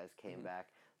those guys came back.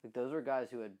 Like those were guys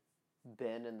who had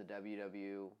been in the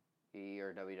WWE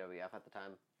or WWF at the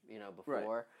time,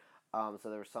 before. Right. So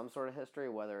there was some sort of history,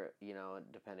 whether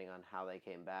depending on how they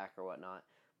came back or whatnot.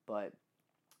 But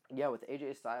yeah, with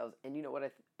AJ Styles, and you know what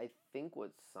I think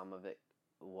what some of it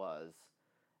was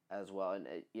as well, and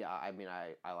I mean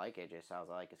I like AJ Styles.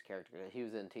 I like his character. He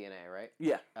was in TNA, right?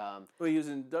 Yeah. Well, he was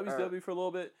in WCW for a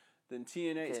little bit. Then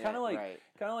TNA, it's kind of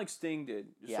like Sting did.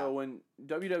 Yeah. So when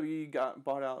WWE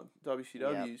bought out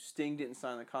WCW, Sting didn't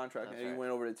sign the contract, and he went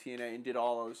over to TNA and did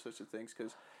all those sorts of things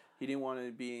because he didn't want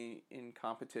to be in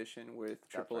competition with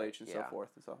Triple H and so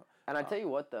forth and stuff. And I tell you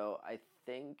what, though, I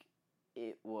think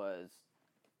it was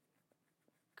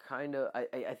kind of.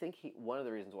 I think one of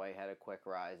the reasons why he had a quick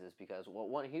rise is because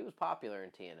one, he was popular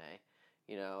in TNA,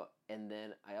 and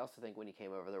then I also think when he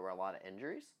came over, there were a lot of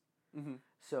injuries. Mm-hmm.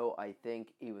 So I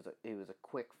think he was a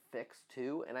quick fix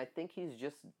too, and I think he's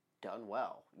just done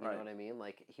well. You know what I mean?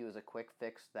 Like he was a quick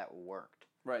fix that worked.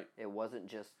 Right. It wasn't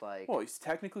just like... Well, he's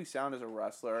technically sound as a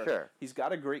wrestler. Sure. He's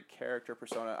got a great character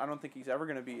persona. I don't think he's ever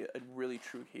going to be a really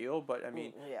true heel, but I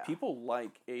mean, people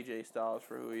like AJ Styles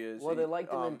for who he is. Well, they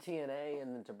liked him in TNA,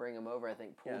 and then to bring him over, I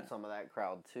think pulled some of that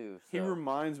crowd too. So. He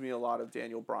reminds me a lot of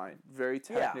Daniel Bryan. Very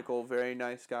technical, very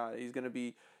nice guy. He's going to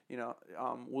be,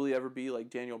 will he ever be like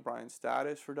Daniel Bryan's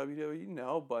status for WWE?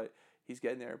 No, but he's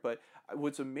getting there. But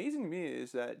what's amazing to me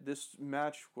is that this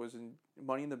match was in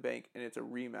Money in the Bank, and it's a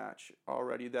rematch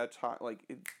already. That's hot. Like,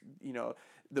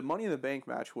 the Money in the Bank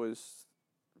match was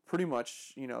pretty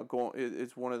much,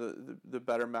 it's one of the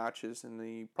better matches in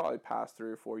the probably past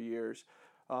 3 or 4 years.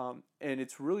 And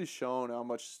it's really shown how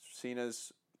much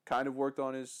Cena's kind of worked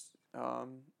on his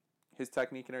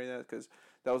technique and everything, because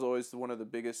that was always one of the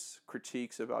biggest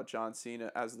critiques about John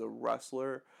Cena as the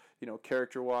wrestler.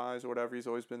 Character-wise or whatever, he's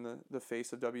always been the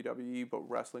face of WWE, but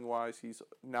wrestling-wise, he's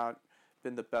not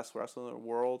been the best wrestler in the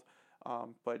world.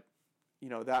 But,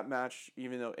 that match,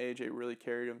 even though AJ really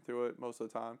carried him through it most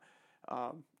of the time,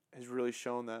 has really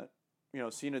shown that,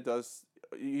 Cena does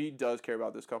he does care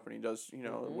about this company. He does,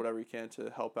 whatever he can to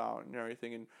help out and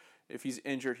everything. And if he's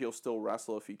injured, he'll still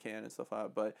wrestle if he can and stuff like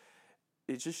that. But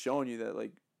it's just showing you that,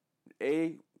 like,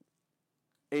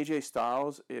 AJ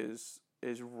Styles is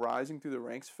rising through the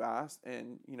ranks fast,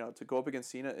 and to go up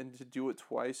against Cena and to do it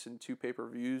twice in 2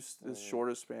 pay-per-views this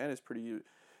shortest span is pretty, you're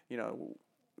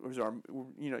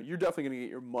definitely going to get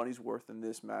your money's worth in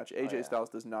this match. AJ Styles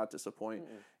does not disappoint.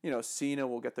 Cena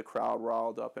will get the crowd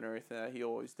riled up and everything that he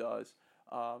always does.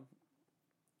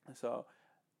 So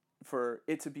for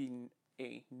it to be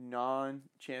a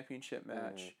non-championship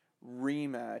match,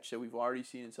 rematch that we've already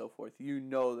seen and so forth, they're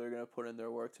going to put in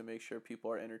their work to make sure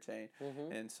people are entertained.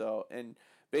 And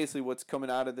basically what's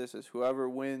coming out of this is whoever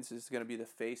wins is going to be the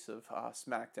face of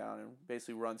SmackDown and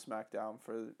basically run SmackDown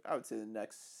for, I would say, the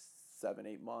next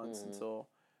 7-8 months until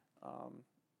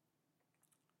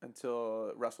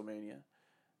WrestleMania.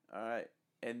 All right.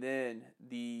 And then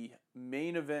the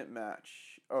main event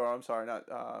match,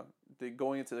 the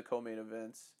going into the co-main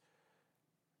events.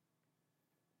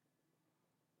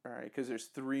 All right, because there's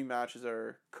 3 matches that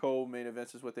are co-main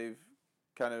events is what they've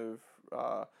kind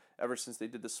of, ever since they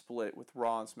did the split with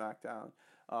Raw and SmackDown.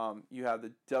 You have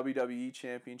the WWE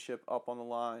Championship up on the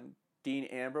line. Dean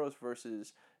Ambrose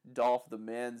versus Dolph the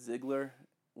Man Ziggler,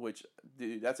 which,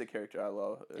 dude, that's a character I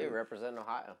love. Yeah, representing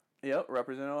Ohio. Yep,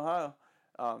 representing Ohio.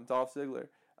 Dolph Ziggler.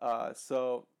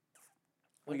 So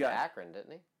we got Akron,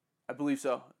 didn't he? I believe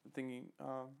so. I'm thinking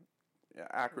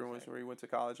Akron was where he went to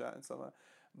college at and stuff like that.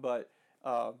 But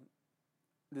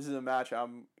this is a match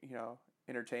I'm,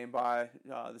 entertained by.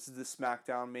 This is the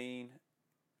SmackDown main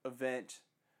event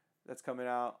that's coming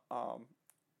out.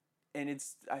 And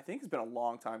I think it's been a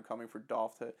long time coming for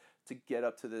Dolph to get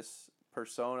up to this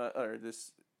persona or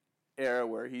this era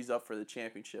where he's up for the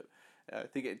championship. I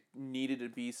think it needed to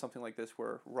be something like this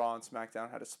where Raw and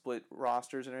SmackDown had to split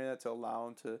rosters and everything to allow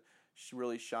him to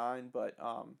really shine. But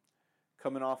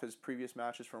coming off his previous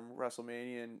matches from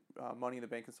WrestleMania and Money in the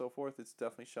Bank and so forth, it's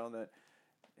definitely shown that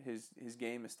his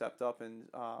game has stepped up, and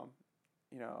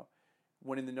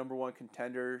winning the number 1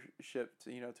 contendership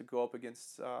to go up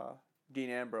against Dean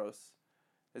Ambrose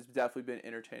has definitely been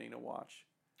entertaining to watch.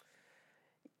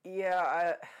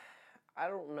 Yeah, I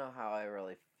don't know how I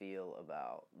really feel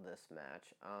about this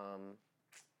match.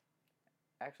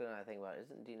 Actually, now I think about it,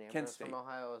 isn't Dean Ambrose from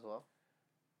Ohio as well?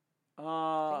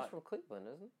 I think he's from Cleveland,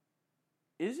 isn't he?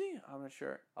 Is he? I'm not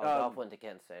sure. Dolph went to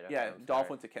Kent State. Okay, Dolph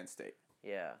went to Kent State.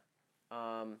 Yeah.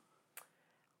 I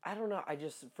don't know.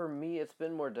 For me, it's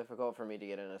been more difficult for me to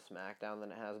get into SmackDown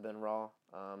than it has been Raw.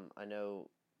 I know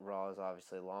Raw is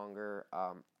obviously longer.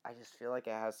 I just feel like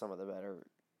it has some of the better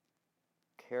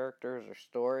characters or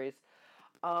stories.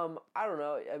 I don't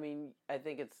know. I mean, I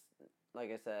think it's,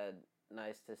 like I said,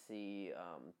 nice to see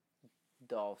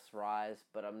Dolph's rise,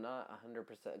 but I'm not 100%.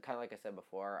 Kind of like I said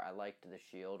before, I liked the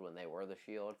Shield when they were the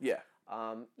Shield. Yeah.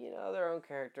 Their own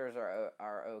characters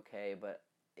are okay, but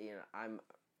I'm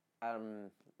I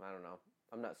don't know.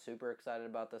 I'm not super excited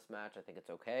about this match. I think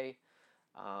it's okay,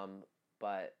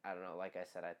 but I don't know. Like I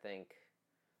said, I think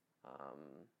I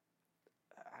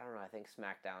don't know. I think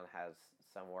SmackDown has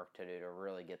some work to do to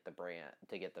really get the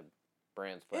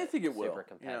brand split. I think it will. Super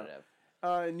competitive.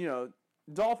 And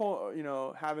Dolph,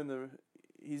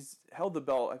 he's held the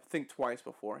belt I think twice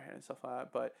beforehand and stuff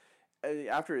like that. But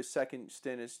after his second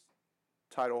stint as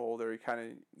title holder, he kind of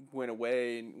went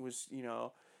away and was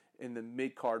in the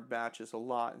mid-card matches a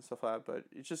lot and stuff like that. But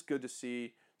it's just good to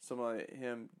see someone like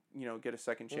him, get a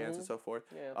second chance and so forth.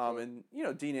 Yeah, and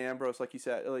Dean Ambrose, like you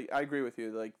said, like I agree with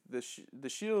you. Like the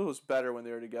Shield was better when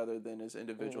they were together than as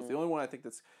individuals. The only one I think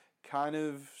that's kind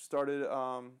of started,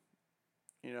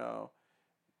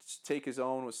 take his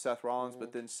own was Seth Rollins,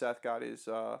 but then Seth got his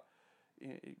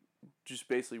just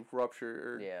basically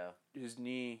ruptured his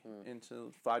knee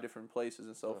into 5 different places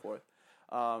and so forth.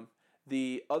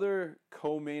 The other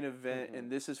co-main event,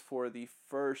 and this is for the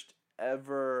first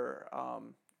ever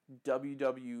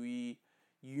WWE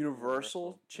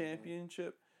Universal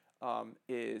Championship,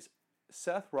 is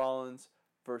Seth Rollins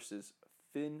versus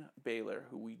Finn Balor,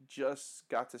 who we just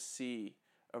got to see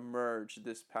emerge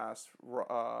this past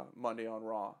Monday on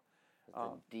Raw.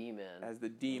 As the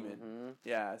Demon.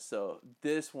 Yeah, so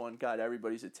this one got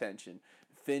everybody's attention.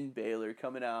 Finn Balor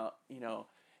coming out,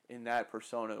 in that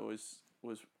persona was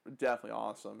definitely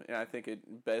awesome. And I think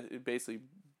it basically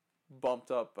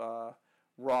bumped up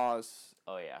Raw's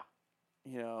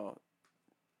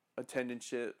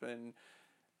attendance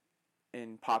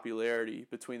and popularity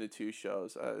between the two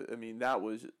shows. I mean, that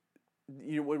was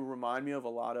what it reminded me of a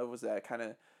lot of was that kind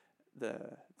of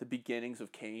the beginnings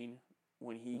of Kane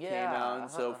when he came out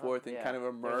and so forth and kind of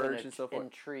emerged and so forth.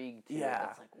 Intrigued too. Yeah.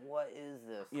 It's like, what is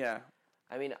this? Yeah.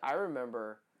 I mean, I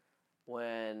remember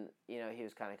when, you know, he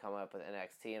was kind of coming up with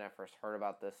NXT, and I first heard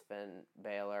about this Finn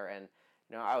Balor, and,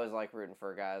 you know, I was, like, rooting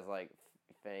for guys like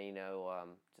Finn, you know,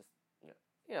 just,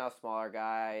 you know, a smaller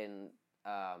guy, and,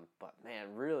 but,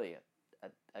 man, really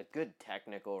a good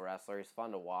technical wrestler. He's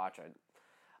fun to watch.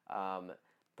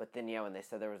 But then, yeah, when they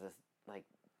said there was this, like,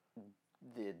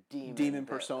 the demon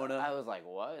persona, I was like,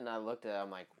 what? And I looked at it, I'm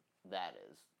like, that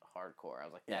is hardcore. I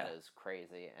was like, that is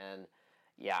crazy. And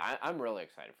yeah, I'm really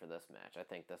excited for this match. I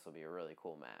think this will be a really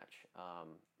cool match.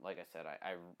 Like I said,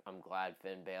 I'm glad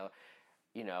Finn Balor,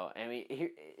 you know, I mean,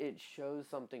 it shows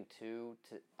something too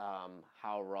to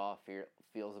how Raw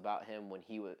feels about him when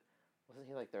wasn't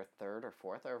he like their 3rd or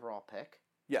 4th overall pick?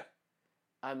 Yeah.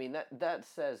 I mean, that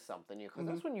says something, because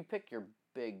that's when you pick your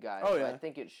big guys. Oh, so yeah. I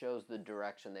think it shows the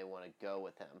direction they want to go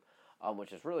with him,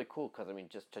 which is really cool, because, I mean,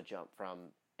 just to jump from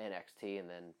NXT and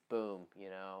then boom, you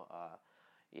know,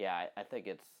 yeah, I think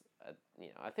it's, you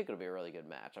know, I think it'll be a really good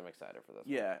match. I'm excited for this.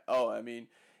 Yeah. Oh, I mean,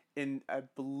 I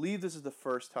believe this is the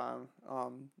first time.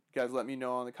 Guys, let me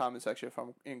know in the comment section if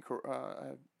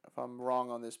I'm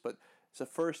wrong on this, but it's the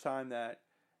first time that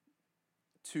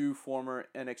 2 former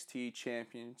NXT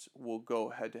champions will go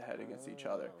head to head against each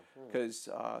other. Because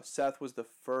Seth was the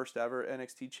first ever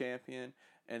NXT champion,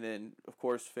 and then of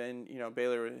course Finn, you know,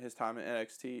 Balor in his time in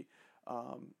NXT.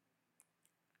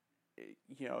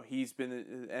 You know, he's been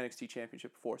in the NXT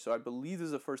championship before, so I believe this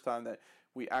is the first time that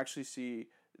we actually see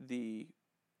the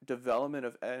development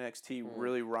of NXT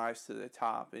really rise to the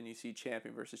top, and you see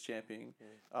champion versus champion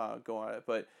go at it.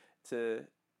 But to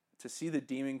see the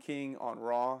Demon King on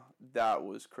Raw, that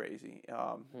was crazy.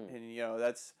 And you know,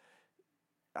 that's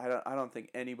I don't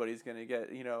think anybody's gonna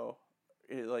get, you know,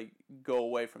 like go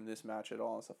away from this match at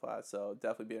all and stuff like that. So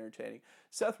definitely be entertaining.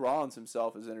 Seth Rollins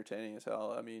himself is entertaining as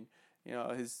hell. I mean, you know,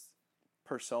 his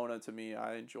persona to me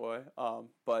I enjoy.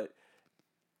 But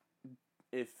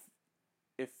if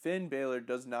Finn Balor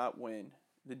does not win,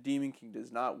 the Demon King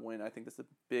does not win, I think that's the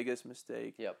biggest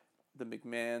mistake. Yep. The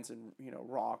McMahons and, you know,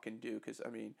 Raw can do, because I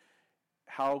mean,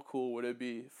 how cool would it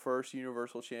be, first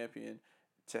Universal Champion,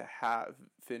 to have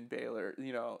Finn Balor,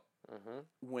 you know,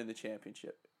 win the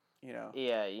championship, you know?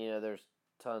 Yeah, you know, there's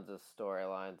tons of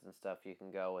storylines and stuff you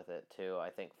can go with it too. I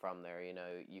think from there, you know,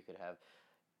 you could have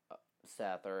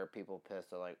Seth or people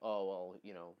pissed at, like, oh, well,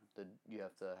 you know, you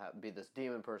have to be this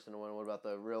demon person to win. What about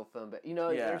the real Finn? But, you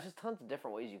know, there's just tons of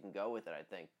different ways you can go with it, I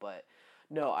think. But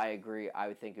no, I agree.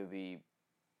 I think it would be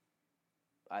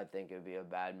a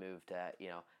bad move to, you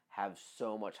know, have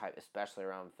so much hype, especially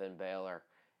around Finn Balor,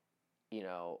 you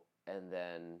know, and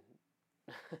then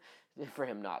for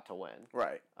him not to win.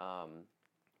 Right.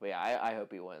 But yeah, I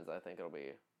hope he wins. I think it'll be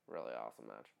a really awesome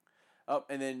match.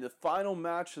 And then the final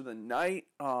match of the night,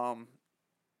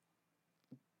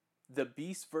 the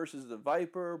Beast versus the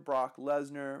Viper, Brock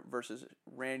Lesnar versus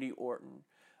Randy Orton.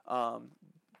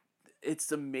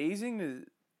 It's amazing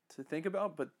to think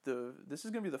about, but this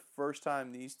is going to be the first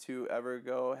time these two ever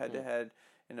go head-to-head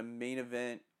in a main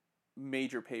event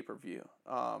major pay-per-view.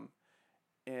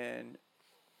 And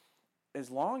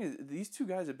as long as these two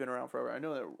guys have been around forever, I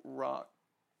know that Rock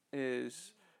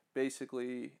is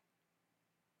basically,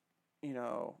 you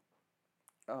know,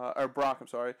 or Brock, I'm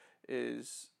sorry,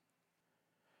 is...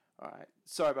 All right,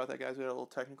 sorry about that, guys. We had a little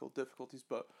technical difficulties,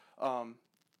 but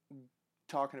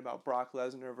talking about Brock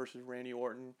Lesnar versus Randy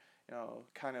Orton, you know,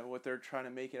 kind of what they're trying to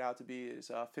make it out to be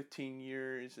is 15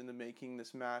 years in the making,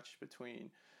 this match between,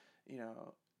 you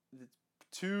know, the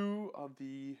two of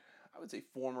the, I would say,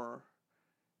 former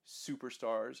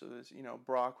superstars of this, you know,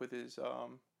 Brock with his, what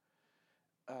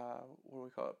do we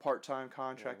call it, part-time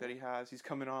contract that he has. He's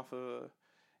coming off of,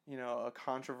 you know, a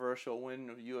controversial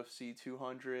win of UFC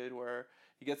 200 where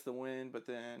he gets the win, but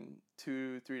then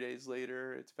 2-3 days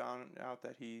later, it's found out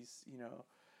that he's, you know,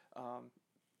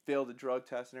 failed a drug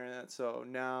test and everything. So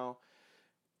now,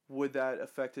 would that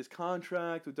affect his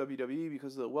contract with WWE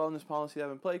because of the wellness policy they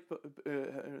have in place?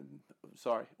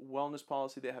 Wellness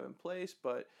policy they have in place,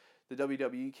 but the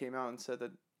WWE came out and said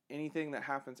that anything that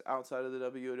happens outside of the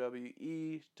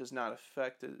WWE does not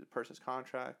affect the person's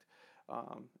contract.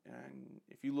 And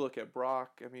if you look at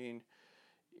Brock, I mean,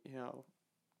 you know,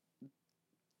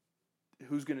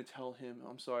 who's going to tell him,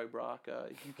 I'm sorry, Brock,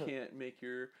 you can't make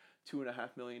your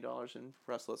 $2.5 million and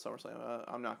wrestle at SummerSlam.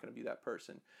 I'm not going to be that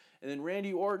person. And then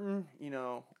Randy Orton, you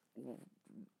know,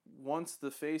 once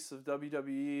the face of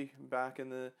WWE back in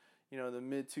the, you know, the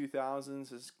mid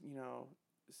 2000s, is, you know,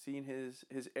 seen his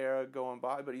era going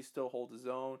by, but he still holds his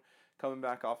own, coming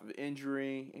back off of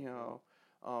injury, you know,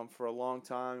 for a long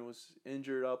time. Was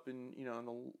injured up in, you know, in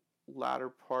the latter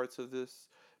parts of this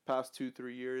past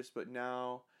 2-3 years, but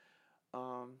now,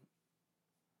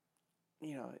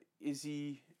 is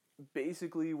he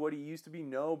basically what he used to be?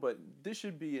 No, but this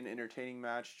should be an entertaining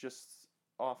match just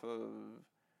off of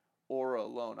aura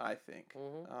alone, I think.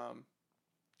 Mm-hmm.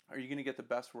 Are you going to get the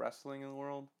best wrestling in the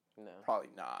world? No. Probably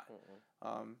not.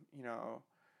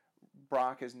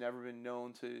 Brock has never been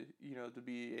known to, to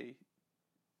be a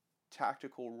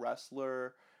tactical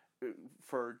wrestler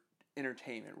for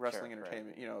entertainment, wrestling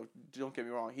entertainment. Right. Don't get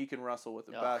me wrong, he can wrestle with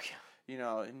the best, in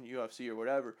UFC or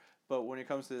whatever. But when it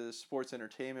comes to sports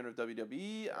entertainment of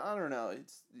WWE, I don't know.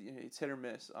 It's hit or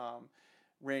miss.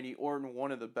 Randy Orton,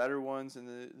 one of the better ones in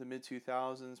the mid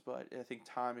 2000s, but I think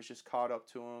time has just caught up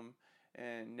to him.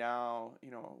 And now,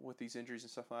 with these injuries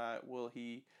and stuff like that, will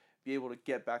he be able to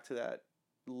get back to that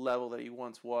level that he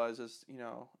once was as,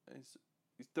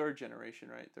 he's third generation,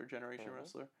 right? Third generation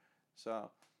wrestler.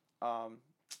 So,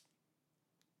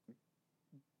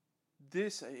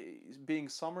 this being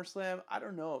SummerSlam, I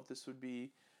don't know if this would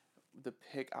be the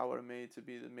pick I would have made to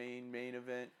be the main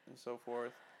event and so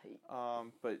forth.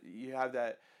 But you have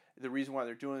that. The reason why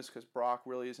they're doing this is because Brock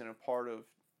really isn't a part of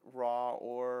Raw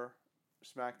or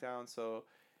SmackDown, so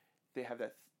they have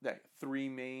that three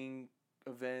main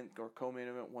event or co-main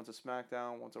event. One's a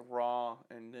SmackDown, one's a Raw,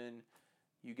 and then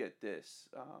you get this.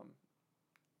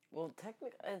 Well,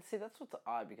 technically, and see that's what's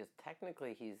odd because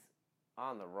technically he's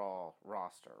on the Raw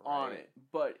roster, right? On it,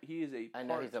 but he is a part-time. I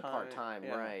know he's a part-time,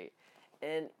 right?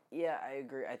 And yeah, I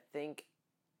agree. I think,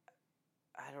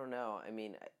 I don't know. I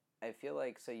mean, I feel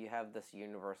like so you have this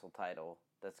Universal title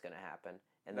that's going to happen.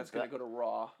 And that's going to go to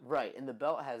Raw. Right, and the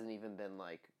belt hasn't even been,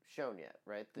 shown yet,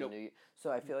 right? Nope.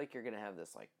 So I feel like you're going to have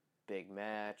this, big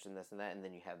match and this and that, and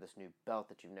then you have this new belt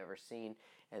that you've never seen,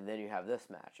 and then you have this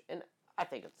match. And I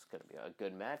think it's going to be a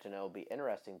good match, and it'll be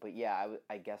interesting. But yeah,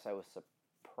 I guess I was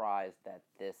surprised that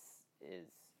this is...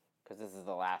 Because this is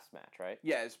the last match, right?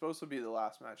 Yeah, it's supposed to be the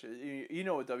last match. With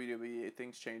WWE,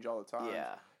 things change all the time.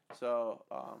 Yeah. So,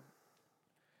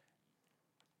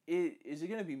 is it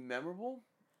going to be memorable?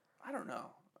 I don't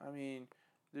know. I mean,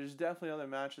 there's definitely other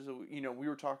matches that we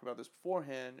were talking about this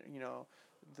beforehand.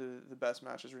 The best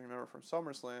matches we remember from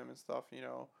SummerSlam and stuff.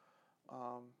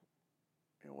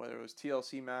 Whether it was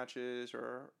TLC matches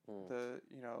or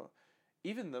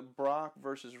even the Brock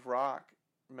versus Rock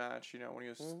match. When he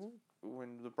was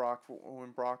when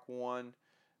Brock won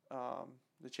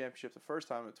the championship the first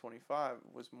time at 25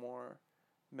 was more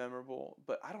memorable.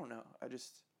 But I don't know. I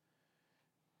just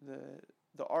the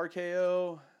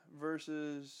RKO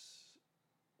versus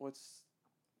what's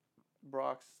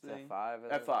Brock's thing?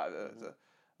 F5. F5.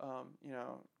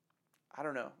 I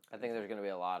don't know. I think there's going to be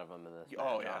a lot of them in this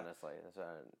match, honestly. So,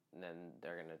 and then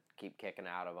they're going to keep kicking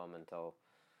out of them until,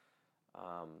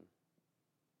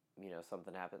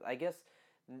 something happens. I guess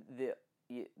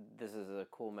this is a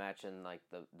cool match and,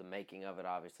 the making of it,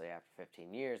 obviously, after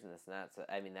 15 years and this and that. So,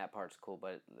 I mean, that part's cool.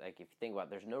 But, if you think about it,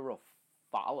 there's no real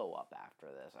follow-up after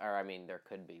this. Or, I mean, there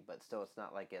could be. But still, it's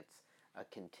not like it's a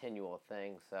continual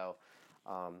thing. So,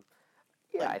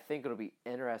 yeah, I think it'll be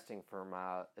interesting from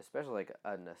especially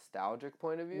a nostalgic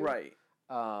point of view. Right.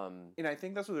 And I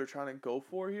think that's what they're trying to go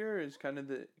for here is kind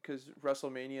of because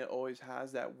WrestleMania always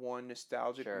has that one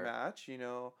nostalgic match,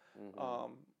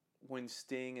 when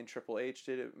Sting and Triple H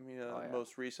did it,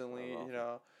 most recently, and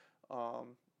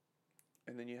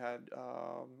then you had,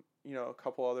 a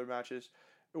couple other matches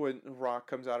when Rock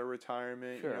comes out of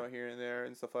retirement, here and there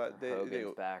and stuff like that.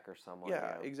 Hogan's back or someone.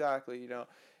 Yeah, exactly.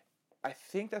 I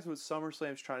think that's what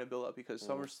SummerSlam's trying to build up because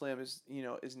SummerSlam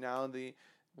is now the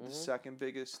second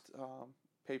biggest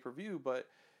pay-per-view, but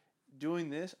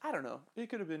doing this, I don't know. It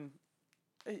could have been.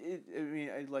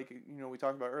 We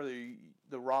talked about earlier.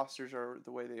 The rosters are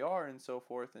the way they are and so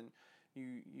forth, and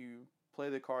you play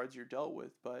the cards you're dealt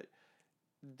with. But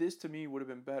this to me would have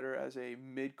been better as a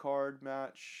mid-card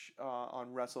match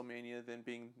on WrestleMania than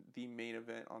being the main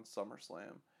event on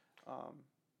SummerSlam.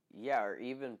 Or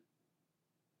even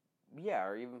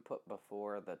put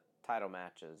before the title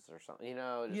matches or something.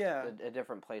 A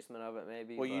different placement of it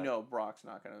maybe. Well, Brock's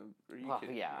not going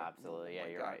to... Yeah, absolutely. Yeah,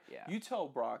 you're right. Yeah. You tell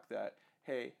Brock that,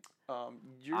 hey,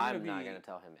 you're going to be... I'm not going to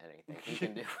tell him anything. He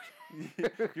can do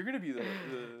You're going to be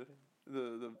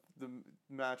the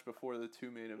match before the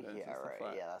two main events. Yeah,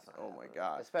 right. Yeah, that's not Oh, my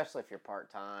God. Especially if you're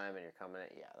part-time and you're coming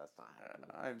in. Yeah, that's not happening.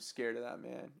 I'm scared of that,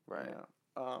 man. Right.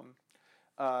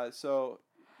 So...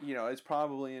 it's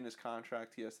probably in his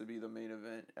contract. He has to be the main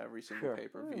event every single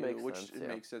pay-per-view, which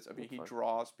makes sense. I mean, he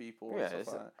draws people. Yeah, and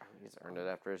stuff he's earned it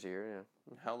after his year.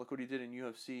 Yeah. Hell, look what he did in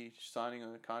UFC, signing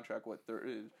a contract. Not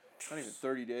even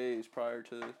 30 days prior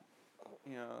to,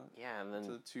 Yeah, and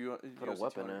then to put a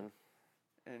weapon in,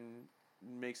 and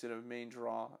makes it a main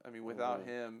draw. I mean, without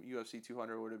him, UFC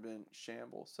 200 would have been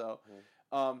shambles. So,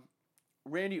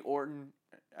 Randy Orton,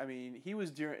 I mean, he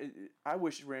was during. I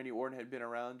wish Randy Orton had been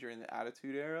around during the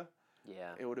Attitude Era.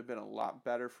 Yeah. It would have been a lot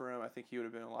better for him. I think he would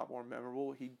have been a lot more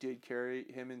memorable.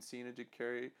 Him and Cena did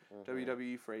carry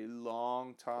WWE for a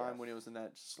long time when it was in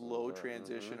that slow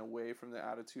transition away from the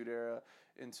Attitude Era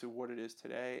into what it is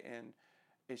today. And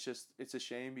it's a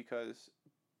shame because,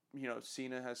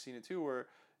 Cena has seen it too, where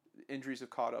injuries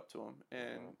have caught up to him.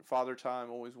 And Father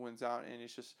Time always wins out. And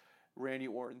it's just, Randy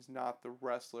Orton's not the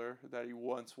wrestler that he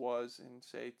once was in,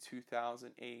 say,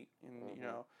 2008. And,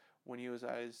 when he was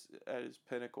at his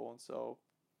pinnacle. And so,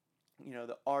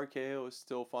 the RKO is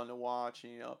still fun to watch.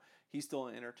 And, he's still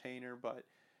an entertainer, but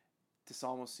this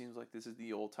almost seems like this is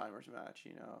the old timers match.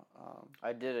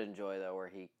 I did enjoy though where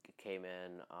he came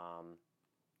in on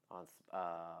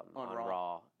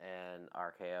Raw and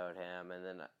RKO'd him, and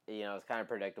then it was kind of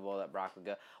predictable that Brock would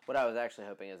go. What I was actually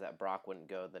hoping is that Brock wouldn't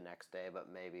go the next day, but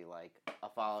maybe like a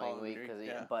following week.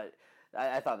 But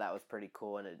I thought that was pretty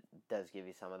cool, and it does give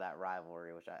you some of that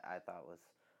rivalry, which I thought was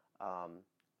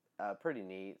pretty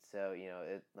neat. So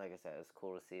like I said, it's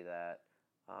cool to see that.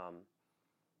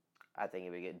 I think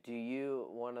it'd be good.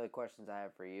 One of the questions I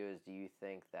have for you is, do you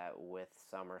think that with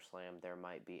SummerSlam there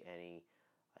might be any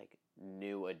like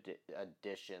new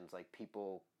additions, like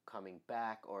people coming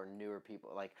back or newer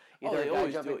people, like either a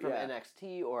guy jumping from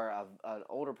NXT or an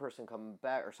older person coming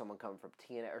back or someone coming from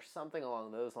TNA or something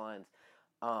along those lines,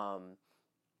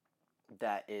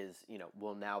 that is,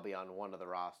 will now be on one of the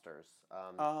rosters.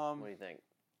 What do you think?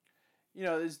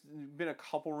 There's been a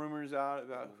couple rumors out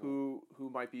about who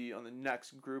might be on the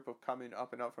next group of coming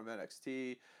up and up from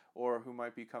NXT, or who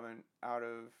might be coming out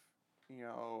of,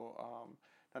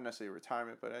 not necessarily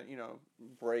retirement, but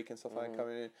break and stuff like that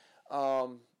coming in.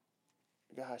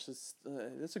 Gosh,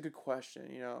 that's a good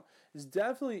question. It's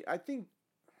definitely, I think,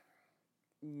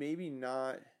 maybe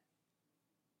not.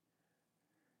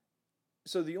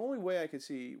 So the only way I could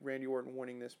see Randy Orton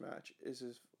winning this match is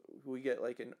if we get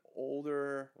like an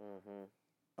older,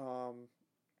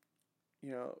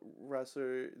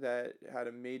 wrestler that had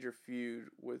a major feud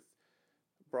with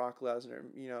Brock Lesnar.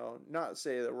 Not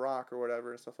say The Rock or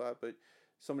whatever and stuff like that, but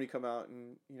somebody come out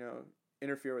and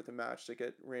interfere with the match to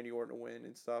get Randy Orton to win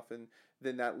and stuff, and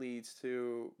then that leads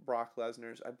to Brock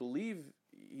Lesnar's. I believe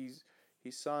he's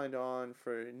signed on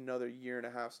for another year and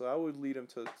a half, so that would lead him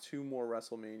to 2 more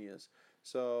WrestleManias.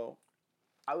 So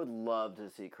I would love to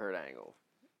see Kurt Angle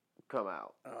come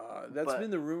out. That's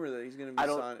been the rumor that he's going to be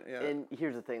signed. Yeah. And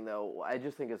here's the thing, though. I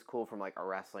just think it's cool from like a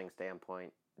wrestling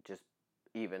standpoint, just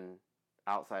even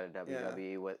outside of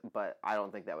WWE. But I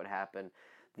don't think that would happen.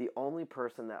 The only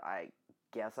person that I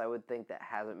guess I would think that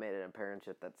hasn't made an appearance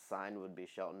yet that's signed would be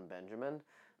Shelton Benjamin.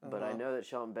 But I know that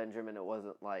Shelton Benjamin, it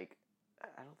wasn't like,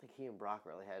 I don't think he and Brock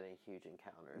really had any huge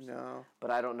encounters. No.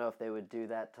 But I don't know if they would do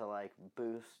that to like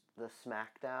boost the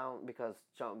SmackDown, because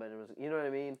Shelton Benjamin, you know what I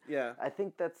mean? Yeah. I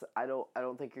think that's, I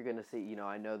don't think you're going to see,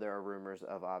 I know there are rumors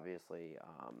of obviously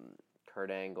Kurt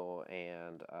Angle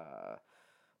and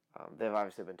they've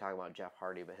obviously been talking about Jeff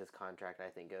Hardy, but his contract I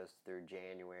think goes through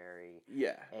January.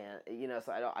 Yeah. And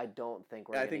so I don't think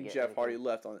we're. I think Jeff Hardy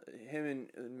left on him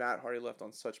and Matt Hardy left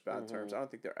on such bad terms. I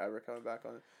don't think they're ever coming back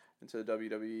into the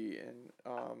WWE. And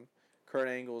Kurt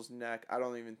Angle's neck, I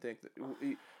don't even think that,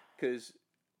 because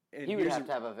he would have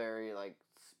to have a very and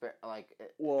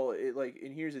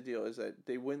here's the deal is that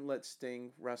they wouldn't let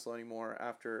Sting wrestle anymore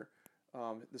after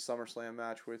the SummerSlam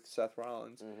match with Seth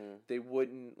Rollins. They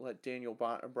wouldn't let Daniel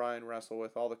Bryan wrestle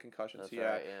with all the concussions he had.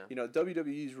 Right, yeah.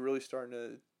 WWE's really starting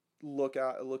to look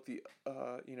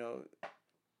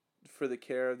for the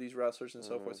care of these wrestlers and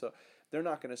so forth. So they're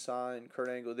not going to sign Kurt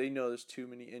Angle. They know there's too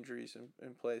many injuries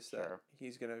in place that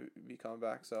he's going to be coming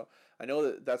back. So I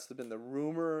know that's been the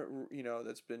rumor,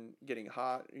 that's been getting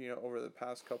hot, over the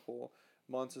past couple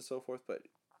months and so forth. But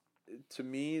to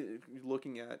me,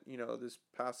 looking at, this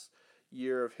past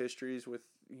year of histories with,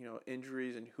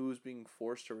 injuries and who's being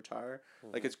forced to retire,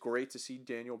 like it's great to see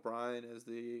Daniel Bryan as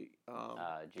the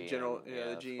GM,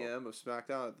 the GM of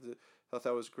SmackDown. I thought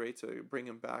that was great to bring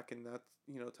him back in that,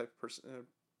 type of person,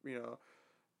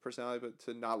 personality, but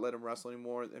to not let him wrestle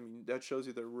anymore, I mean, that shows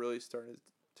you they're really starting to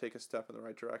take a step in the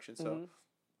right direction. So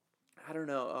I don't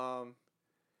know.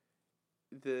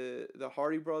 The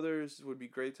Hardy brothers would be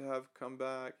great to have come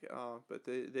back, but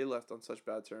they left on such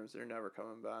bad terms. They're never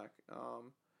coming back.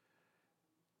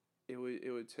 It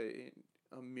would take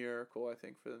a miracle, I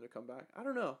think, for them to come back. I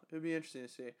don't know. It'd be interesting to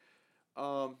see.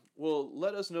 Well,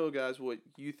 let us know, guys, what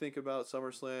you think about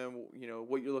SummerSlam.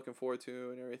 What you're looking forward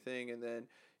to and everything, and then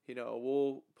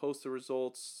we'll post the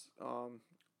results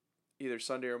either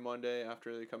Sunday or Monday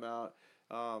after they come out.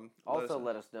 Also,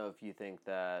 let us know if you think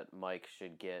that Mike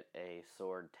should get a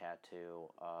sword tattoo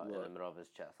in the middle of his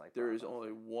chest. Like there is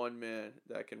only one man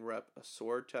that can rep a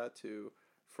sword tattoo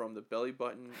from the belly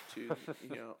button to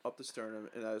up the sternum,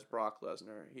 and that is Brock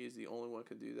Lesnar. He's the only one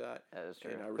who can do that. That is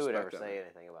true. And I Who would ever respect say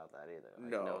anything about that either?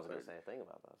 Like, no one's gonna say anything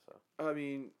about that. So I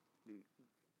mean,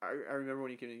 I remember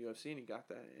when he came to the UFC and he got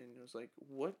that, and it was like,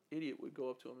 what idiot would go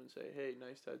up to him and say, "Hey,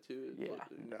 nice tattoo"? Yeah.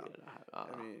 No. I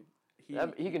mean.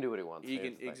 He can do what he wants. He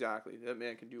can exactly. That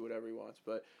man can do whatever he wants.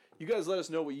 But you guys, let us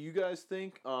know what you guys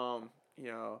think.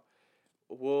 We'll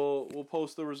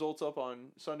post the results up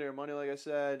on Sunday or Monday, like I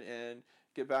said, and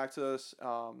get back to us.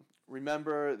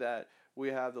 Remember that we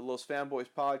have the Los Fanboys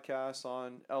podcast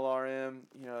on LRM.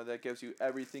 That gives you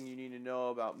everything you need to know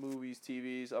about movies,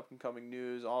 TVs, up and coming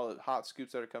news, all the hot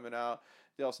scoops that are coming out.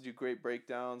 They also do great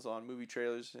breakdowns on movie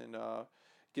trailers and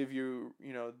give you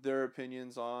their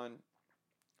opinions on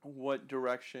what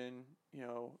direction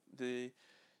the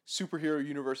superhero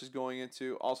universe is going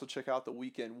into. Also check out the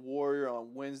Weekend Warrior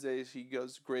on Wednesdays. He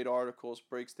does great articles,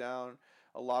 breaks down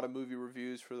a lot of movie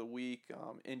reviews for the week,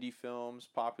 indie films,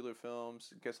 popular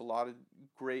films. Gets a lot of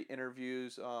great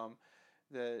interviews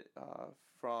that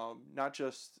from not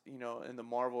just in the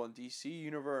Marvel and DC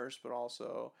universe, but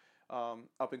also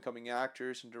up and coming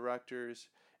actors and directors.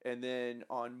 And then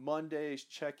on Mondays,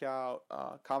 check out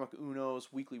Comic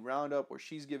Uno's weekly roundup, where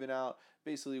she's giving out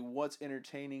basically what's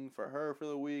entertaining for her for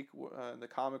the week in the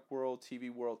comic world, TV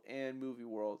world, and movie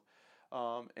world.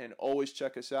 And always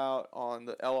check us out on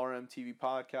the LRM TV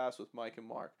podcast with Mike and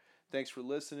Mark. Thanks for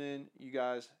listening. You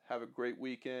guys have a great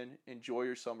weekend. Enjoy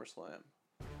your SummerSlam.